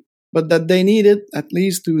community, but that they needed at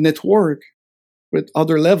least to network with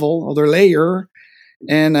other layer.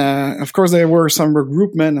 And, of course, there were some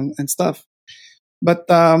regroupment and stuff. But,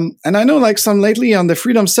 and I know like some lately on the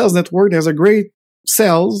Freedom Cells Network, there's a great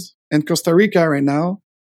cells in Costa Rica right now.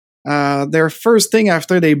 Their first thing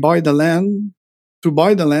after they buy the land,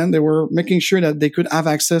 they were making sure that they could have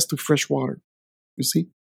access to fresh water. You see?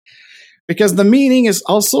 Because the meaning is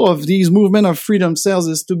also of these movement of freedom cells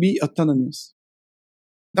is to be autonomous.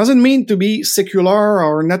 Doesn't mean to be secular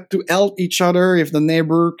or not to help each other if the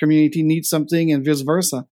neighbor community needs something and vice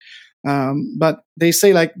versa. But they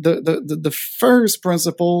say like the first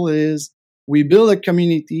principle is we build a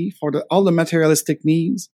community for all the materialistic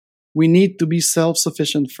needs. We need to be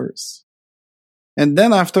self-sufficient first. And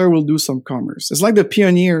then after we'll do some commerce. It's like the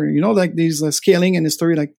pioneer, like these scaling in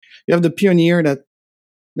history, like you have the pioneer that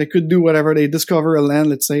they could do whatever. They discover a land,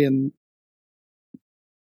 let's say, and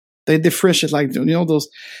they defrish it like, those.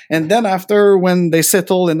 And then after when they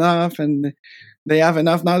settle enough and they have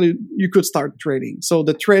enough, now you could start trading. So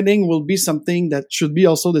the trading will be something that should be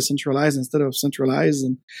also decentralized instead of centralized.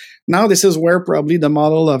 And now this is where probably the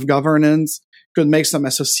model of governance could make some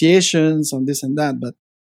associations on this and that. But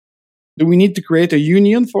do we need to create a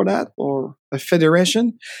union for that or a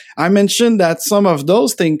federation? I mentioned that some of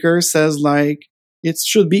those thinkers says like it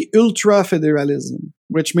should be ultra federalism,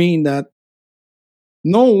 which means that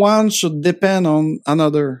no one should depend on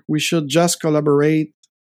another. We should just collaborate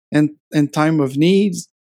in time of needs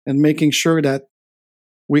and making sure that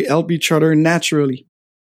we help each other naturally.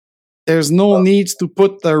 There's no needs to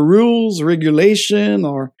put the rules, regulation,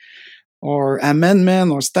 or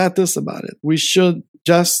amendment or status about it. We should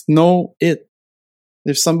just know it.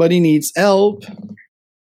 If somebody needs help,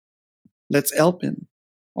 let's help him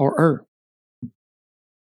or her.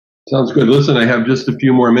 Sounds good. Listen, I have just a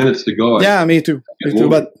few more minutes to go. Yeah, me too.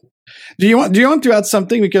 But do you want to add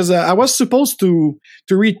something? Because I was supposed to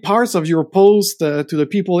read parts of your post to the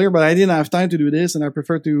people here, but I didn't have time to do this, and I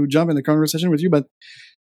prefer to jump in the conversation with you. But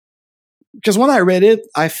because when I read it,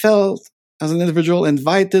 I felt as an individual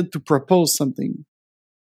invited to propose something.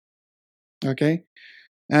 Okay.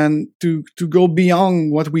 And to go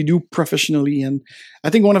beyond what we do professionally. And I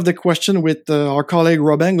think one of the questions with our colleague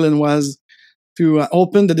Rob Englund was to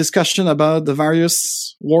open the discussion about the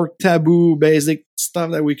various work taboo basic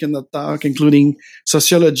stuff that we cannot talk, including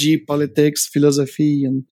sociology, politics, philosophy,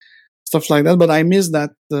 and stuff like that. But I missed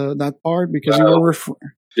that part because you were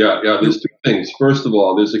Yeah. There's two things. First of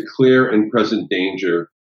all, there's a clear and present danger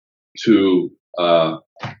to not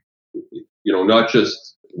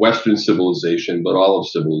just Western civilization, but all of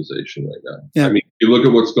civilization right now. Yeah. I mean, you look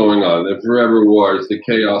at what's going on, the forever wars, the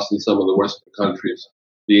chaos in some of the Western countries,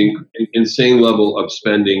 the insane level of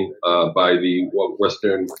spending by the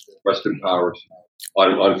Western powers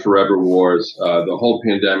on forever wars, the whole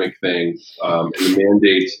pandemic thing, and the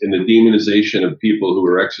mandates and the demonization of people who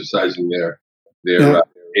are exercising their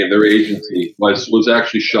agency was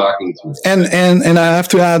actually shocking to me. And I have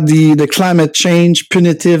to add the climate change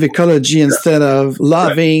punitive ecology instead of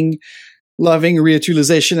loving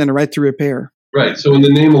reutilization and right to repair. Right. So in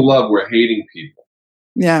the name of love, we're hating people.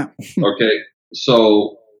 Yeah. Okay.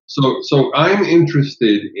 So I'm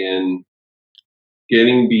interested in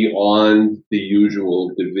getting beyond the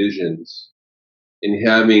usual divisions and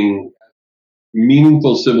having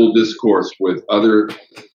meaningful civil discourse with other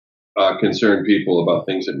concerned people about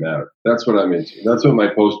things that matter. That's what I'm into. That's what my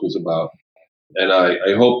post was about. And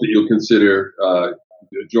I hope that you'll consider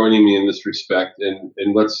joining me in this respect. And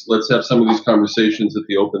let's have some of these conversations at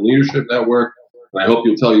the Open Leadership Network. And I hope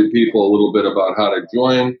you'll tell your people a little bit about how to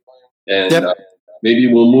join. And maybe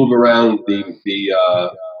we'll move around the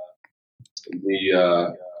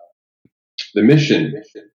mission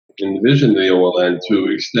and the vision of the OLN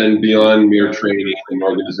to extend beyond mere training and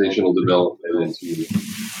organizational development and to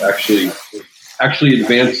actually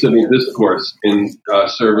advance civil discourse in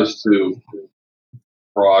service to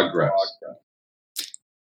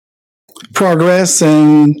progress.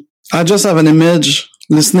 And I just have an image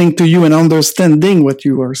listening to you and understanding what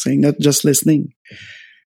you are saying, not just listening.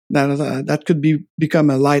 That could become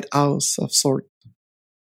a lighthouse of sort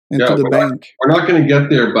into the bank. We're not going to get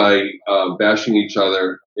there by bashing each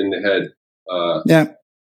other in the head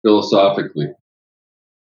philosophically.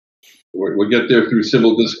 We'll get there through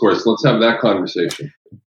civil discourse. Let's have that conversation.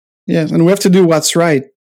 Yeah, and we have to do what's right.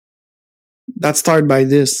 That started by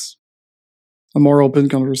this, a more open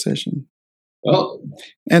conversation. Well,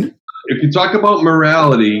 and if you talk about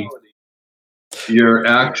morality, you're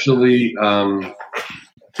actually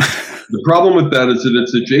the problem with that is that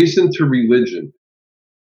it's adjacent to religion.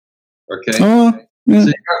 Okay, So you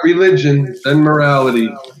got religion, then morality,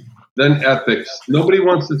 then ethics. Nobody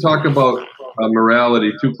wants to talk about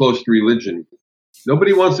morality too close to religion.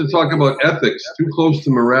 Nobody wants to talk about ethics too close to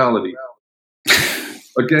morality.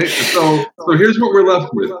 Okay, so here's what we're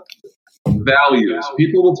left with: values.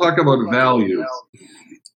 People will talk about values.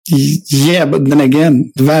 Yeah, but then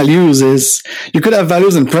again, values is, you could have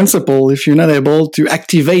values and principle if you're not able to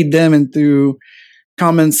activate them into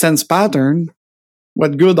common sense pattern.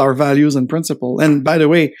 What good are values and principle? And by the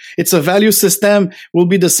way, it's a value system will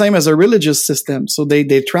be the same as a religious system. So they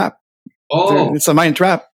trap. Oh, it's a mind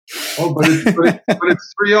trap. Oh, but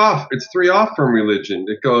it's three off. It's three off from religion.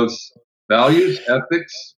 It goes values,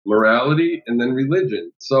 ethics, morality, and then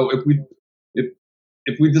religion. So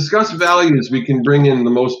if we discuss values, we can bring in the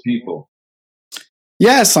most people.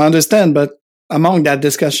 Yes, I understand, but among that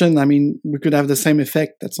discussion, I mean, we could have the same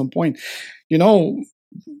effect at some point. You know,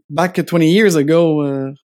 back 20 years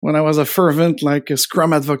ago, when I was a fervent, like a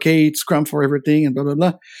Scrum advocate, Scrum for everything, and blah, blah,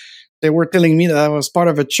 blah, they were telling me that I was part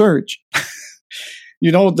of a church.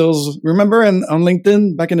 You know, those, remember on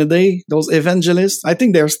LinkedIn back in the day, those evangelists? I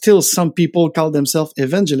think there are still some people call themselves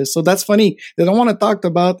evangelists. So that's funny. They don't want to talk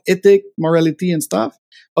about ethic, morality and stuff,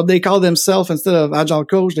 but they call themselves, instead of agile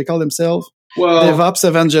coach, they call themselves DevOps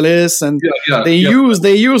evangelists. And they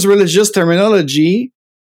use religious terminology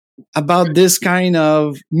about this kind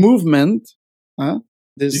of movement. You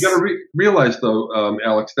got to realize though,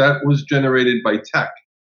 Alex, that was generated by tech.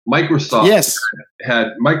 Microsoft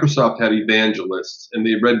had evangelists, and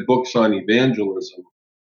they read books on evangelism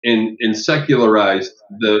and secularized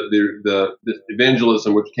the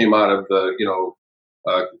evangelism, which came out of the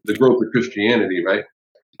growth of Christianity, right?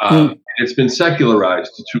 It's been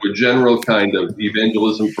secularized to a general kind of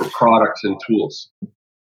evangelism for products and tools.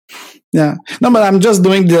 Yeah, no, but I'm just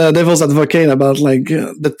doing the devil's advocate about like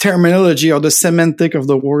the terminology or the semantic of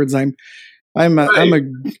the words. I'm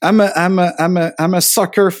a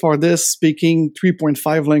sucker for this, speaking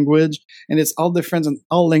 3.5 language, and it's all different in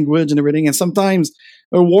all language and everything. And sometimes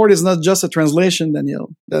a word is not just a translation, Daniel.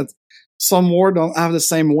 That some words don't have the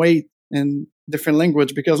same weight in different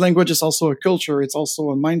language, because language is also a culture. It's also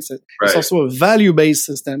a mindset. Right. It's also a value-based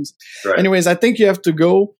systems. Right. Anyways, I think you have to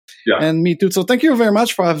go, and me too. So thank you very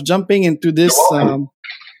much for jumping into this.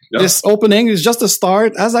 This opening is just a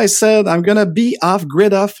start. As I said, I'm going to be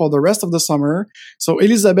grid off for the rest of the summer. So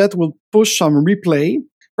Elizabeth will push some replay.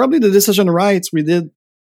 Probably the decision rights we did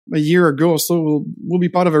a year ago or so will be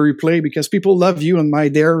part of a replay, because people love you on my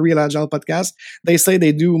Dare Real Agile podcast. They say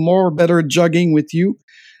they do better jogging with you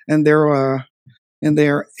and their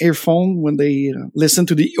earphone when they listen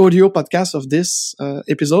to the audio podcast of this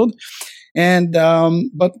episode. And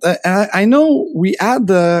but I know we had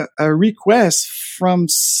a request from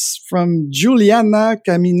Juliana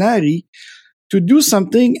Caminari to do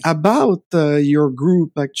something about your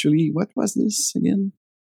group. Actually, what was this again?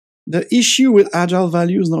 The issue with agile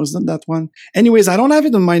values? No, it's not that one. Anyways, I don't have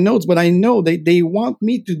it in my notes, but I know they want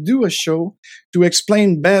me to do a show to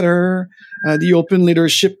explain better the open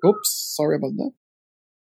leadership. Oops, sorry about that.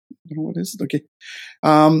 I don't know what is it? Okay.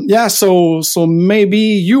 So maybe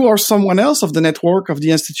you or someone else of the network of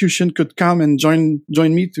the institution could come and join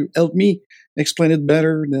me to help me explain it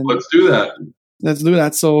better. Let's do that.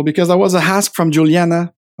 So, because I was asked from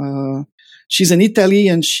Juliana, she's in Italy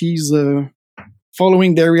and she's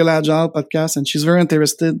following their Real Agile podcast, and she's very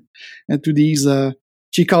interested into these,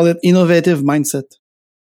 she called it innovative mindset.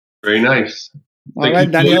 Very nice. All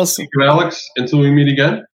right, Daniel. Thank you, Alex. Until we meet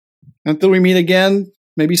again.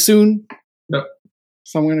 Maybe soon. Yep.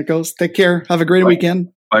 Somewhere in the coast. Take care. Have a great weekend.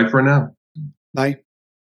 Bye for now. Bye.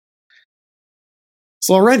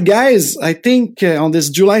 So, all right, guys, I think on this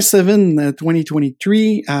July 7,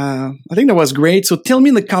 2023, I think that was great. So tell me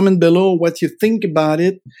in the comment below what you think about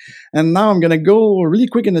it. And now I'm going to go really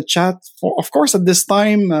quick in the chat. Of course, at this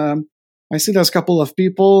time, I see there's a couple of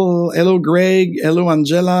people. Hello, Greg. Hello,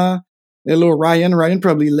 Angela. Hello, Ryan. Ryan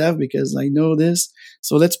probably left because I know this.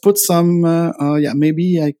 So let's put some,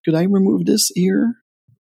 maybe could I remove this here?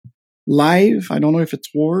 Live. I don't know if it's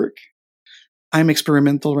work. I'm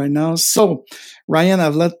experimental right now. So Ryan,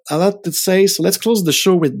 I've a lot to say. So let's close the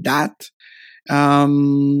show with that.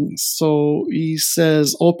 So he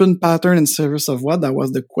says open pattern in service of what? That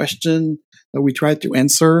was the question that we tried to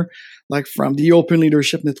answer, like from the Open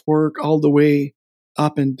Leadership Network all the way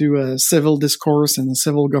up into a civil discourse and a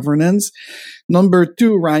civil governance. Number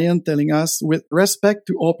 2, Ryan telling us, with respect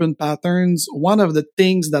to open patterns, one of the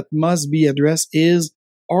things that must be addressed is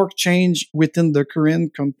org change within the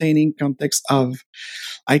current containing context of.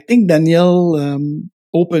 I think Daniel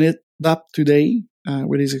opened it up today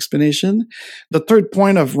with his explanation. The third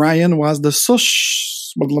point of Ryan was the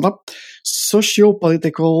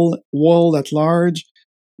socio-political world at large,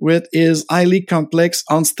 with is highly complex,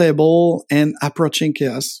 unstable, and approaching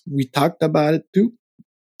chaos. We talked about it too.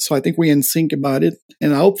 So I think we're in sync about it.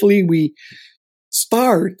 And hopefully we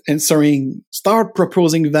start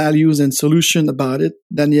proposing values and solution about it.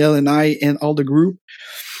 Danielle and I and all the group.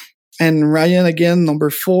 And Ryan again, number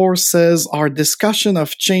 4 says our discussion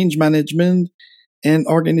of change management and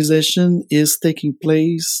organization is taking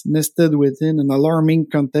place nested within an alarming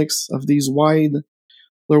context of these wide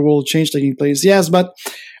the world change taking place. Yes, but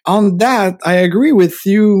on that, I agree with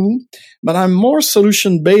you, but I'm more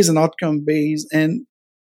solution based and outcome based. And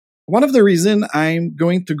one of the reasons I'm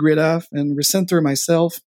going to grid off and recenter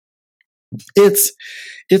myself,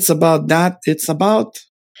 it's about that. It's about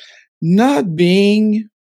not being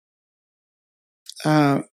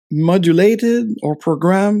modulated or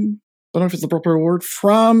programmed. I don't know if it's the proper word,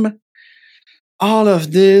 from all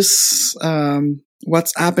of this,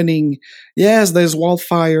 what's happening. Yes, there's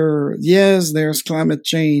wildfire. Yes, there's climate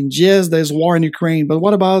change. Yes, there's war in Ukraine. But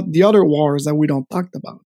what about the other wars that we don't talk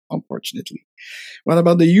about, unfortunately? What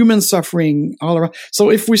about the human suffering all around?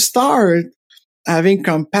 So if we start having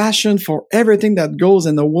compassion for everything that goes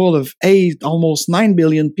in the world of almost 9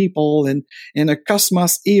 billion people and in a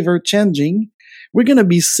cosmos ever changing, we're going to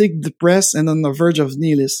be sick, depressed, and on the verge of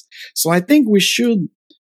nihilism. So I think we should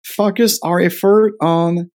focus our effort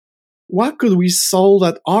on what could we solve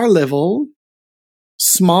at our level,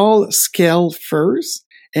 small scale first,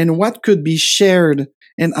 and what could be shared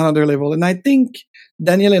in another level. And I think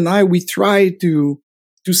Daniel and I, we try to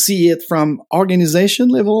see it from organization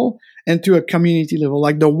level and to a community level,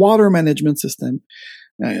 like the water management system.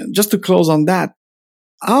 Just to close on that,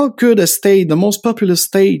 how could a state, the most populous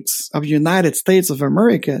states of the United States of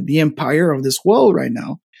America, the empire of this world right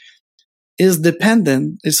now, is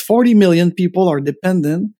 40 million people are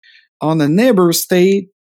dependent on a neighbor state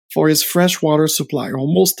for its fresh water supply, or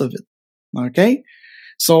most of it. Okay?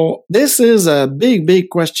 So this is a big, big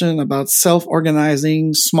question about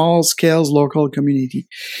self-organizing, small scales, local community.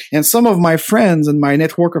 And some of my friends in my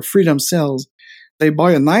network of freedom cells, they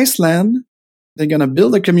buy a nice land. They're going to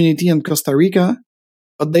build a community in Costa Rica,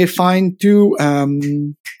 but they find two, oh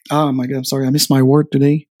my God, I'm sorry. I missed my word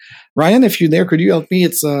today. Ryan, if you're there, could you help me?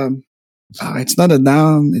 It's not a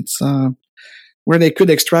dam. It's, where they could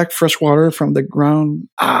extract fresh water from the ground.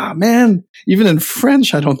 Man, even in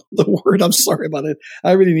French, I don't know the word. I'm sorry about it.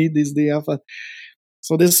 I really need these day off.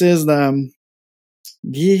 So this is the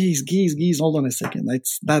geese. Hold on a second.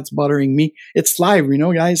 That's bothering me. It's live,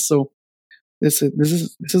 guys. So this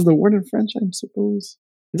is the word in French, I suppose.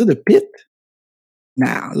 Is it a pit?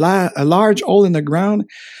 Nah, a large hole in the ground,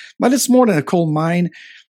 but it's more than a coal mine,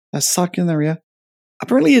 a sucking area.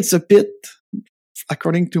 Apparently, it's a pit.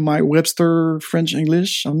 According to my Webster French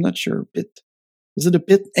English, I'm not sure. Pit. Is it a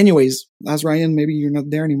pit? Anyways, as Ryan, maybe you're not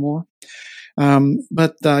there anymore.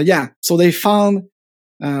 Yeah, so they found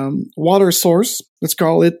water source. Let's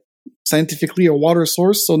call it scientifically a water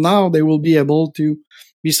source. So now they will be able to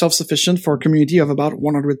be self-sufficient for a community of about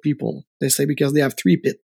 100 people. They say because they have three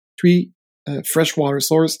fresh water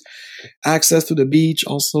source, access to the beach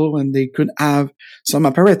also, and they could have some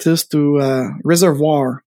apparatus to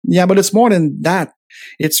reservoir. Yeah, but it's more than that.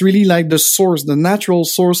 It's really like the source, the natural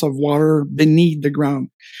source of water beneath the ground.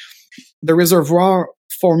 The reservoir,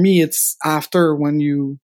 for me, it's after when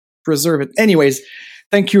you preserve it. Anyways,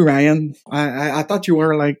 thank you, Ryan. I thought you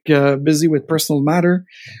were busy with personal matter,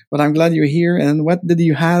 but I'm glad you're here. And what did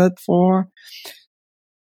you have it for?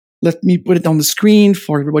 Let me put it on the screen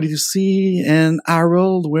for everybody to see. And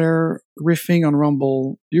Harold, we're riffing on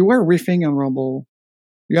Rumble. You were riffing on Rumble.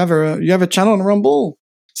 You have a channel on Rumble?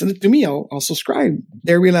 Send it to me. I'll subscribe.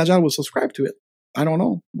 Daryl Agile will subscribe to it. I don't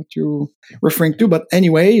know what you're referring to, but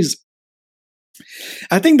anyways,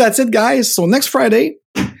 I think that's it, guys. So next Friday,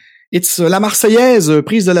 it's La Marseillaise,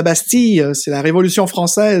 prise de la Bastille. C'est la Révolution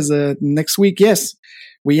française. Next week, yes.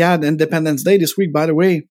 We had Independence Day this week, by the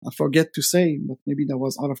way. I forget to say, but maybe that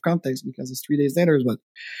was out of context because it's 3 days later. But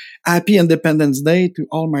happy Independence Day to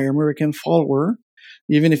all my American followers.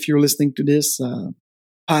 Even if you're listening to this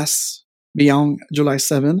past beyond July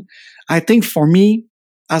 7. I think for me,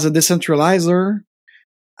 as a decentralizer,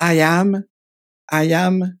 I am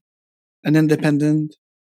an independent.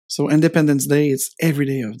 So Independence Day, it's every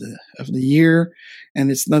day of the year, and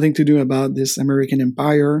it's nothing to do about this American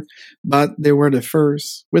empire, but they were the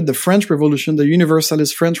first with the French Revolution, the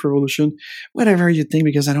Universalist French Revolution, whatever you think,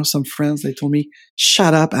 because I know some friends, they told me,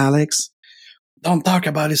 shut up, Alex. Don't talk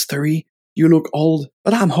about history. You look old,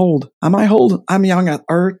 but I'm old. Am I old? I'm young at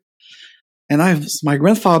heart. And my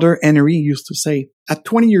grandfather, Henry, used to say, at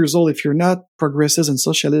 20 years old, if you're not progressive and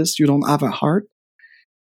socialist, you don't have a heart.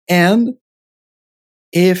 And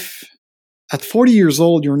if at 40 years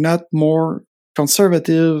old, you're not more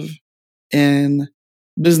conservative and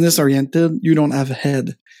business oriented, you don't have a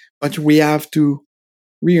head. But we have to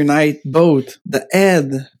reunite both the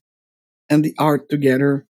head and the heart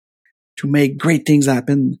together to make great things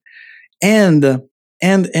happen. And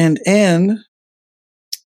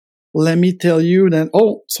let me tell you that,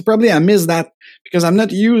 so probably I missed that because I'm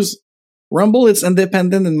not used. Rumble, it's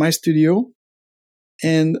independent in my studio.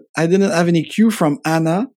 And I didn't have any cue from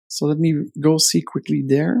Anna. So let me go see quickly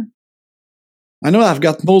there. I know I've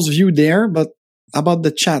got most view there, but about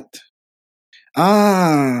the chat.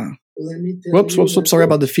 Whoops, sorry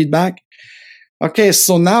about the feedback. Okay,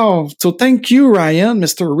 so thank you, Ryan,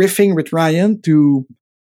 Mr. Riffing with Ryan, to,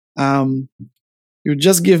 you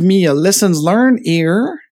just give me a lessons learned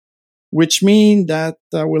here, which means that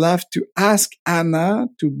we'll have to ask Anna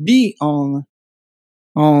to be on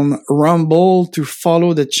Rumble to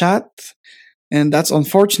follow the chat. And that's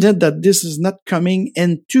unfortunate that this is not coming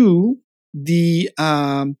into the,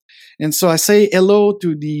 and so I say hello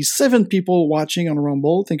to the 7 people watching on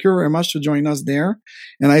Rumble. Thank you very much for joining us there.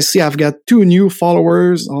 And I see I've got 2 new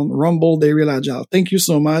followers on Rumble, They Real Agile. Thank you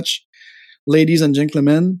so much, ladies and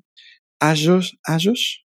gentlemen. Ajush,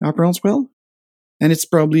 I pronounce well? And it's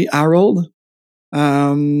probably Harold.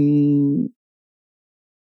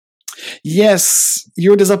 Yes,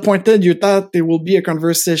 you're disappointed. You thought there will be a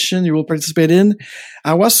conversation you will participate in.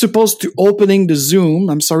 I was supposed to opening the Zoom.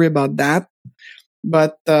 I'm sorry about that.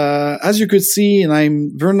 But as you could see, and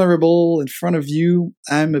I'm vulnerable in front of you,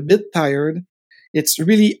 I'm a bit tired. It's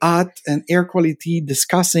really hot and air quality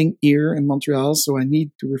discussing here in Montreal, so I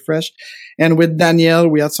need to refresh. And with Danielle,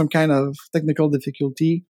 we had some kind of technical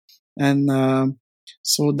difficulty. And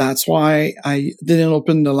so that's why I didn't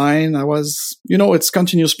open the line. I was, it's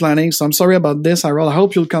continuous planning. So I'm sorry about this. I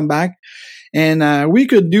hope you'll come back. And we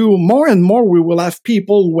could do more and more. We will have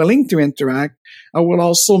people willing to interact. I will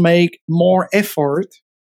also make more effort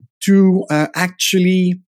to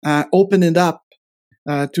actually open it up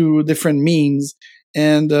to different means.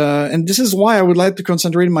 And this is why I would like to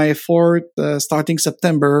concentrate my effort starting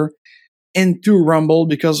September into Rumble,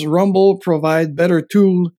 because Rumble provide better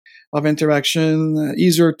tool of interaction,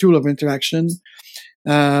 easier tool of interaction.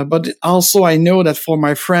 But also I know that for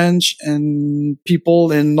my French and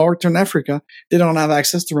people in Northern Africa, they don't have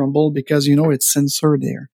access to Rumble because, it's censored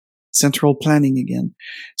there. Central planning again.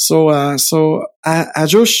 So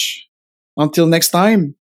Ajush, until next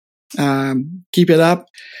time, keep it up.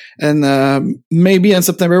 And maybe in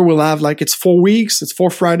September we'll have it's 4 weeks, it's 4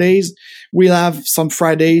 Fridays. We'll have some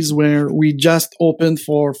Fridays where we just open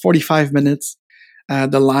for 45 minutes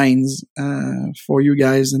the lines for you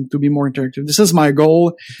guys and to be more interactive. This is my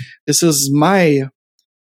goal. This is my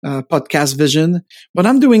podcast vision, but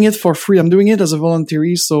I'm doing it for free. I'm doing it as a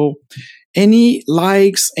voluntary. So any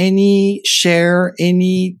likes, any share,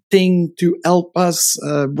 anything to help us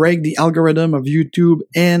break the algorithm of YouTube.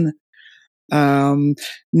 And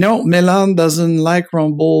no, Milan doesn't like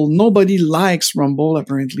Rumble. Nobody likes Rumble,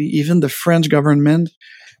 apparently. Even the French government,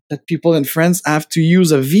 that people in France have to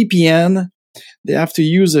use a VPN. They have to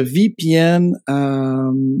use a VPN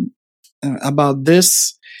about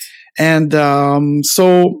this. And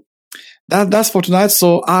so that's for tonight.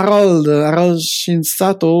 So Harold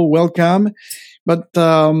Shinsato, welcome. But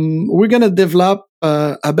we're going to develop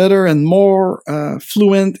a better and more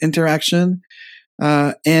fluent interaction.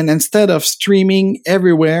 And instead of streaming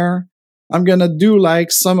everywhere, I'm going to do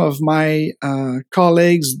like some of my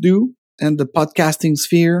colleagues do in the podcasting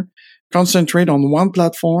sphere, concentrate on one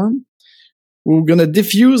platform. We're going to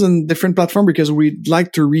diffuse in different platforms because we'd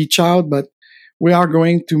like to reach out, but we are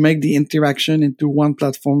going to make the interaction into one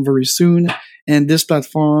platform very soon. And this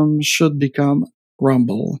platform should become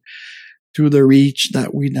Rumble to the reach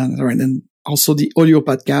that we done. And also the audio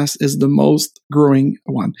podcast is the most growing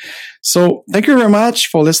one. So thank you very much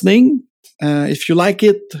for listening. If you like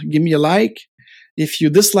it, give me a like. If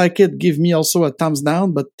you dislike it, give me also a thumbs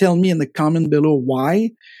down, but tell me in the comment below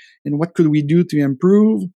why. And what could we do to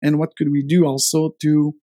improve? And what could we do also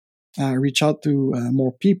to reach out to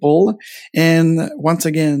more people? And once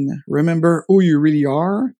again, remember who you really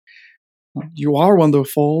are. You are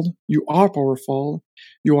wonderful. You are powerful.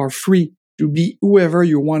 You are free to be whoever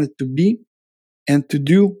you wanted to be and to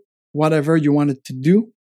do whatever you wanted to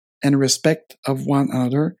do in respect of one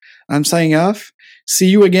another. I'm signing off. See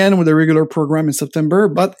you again with a regular program in September,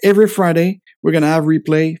 but every Friday we're going to have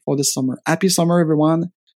replay for the summer. Happy summer,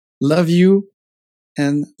 everyone. Love you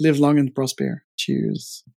and live long and prosper.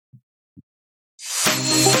 Cheers.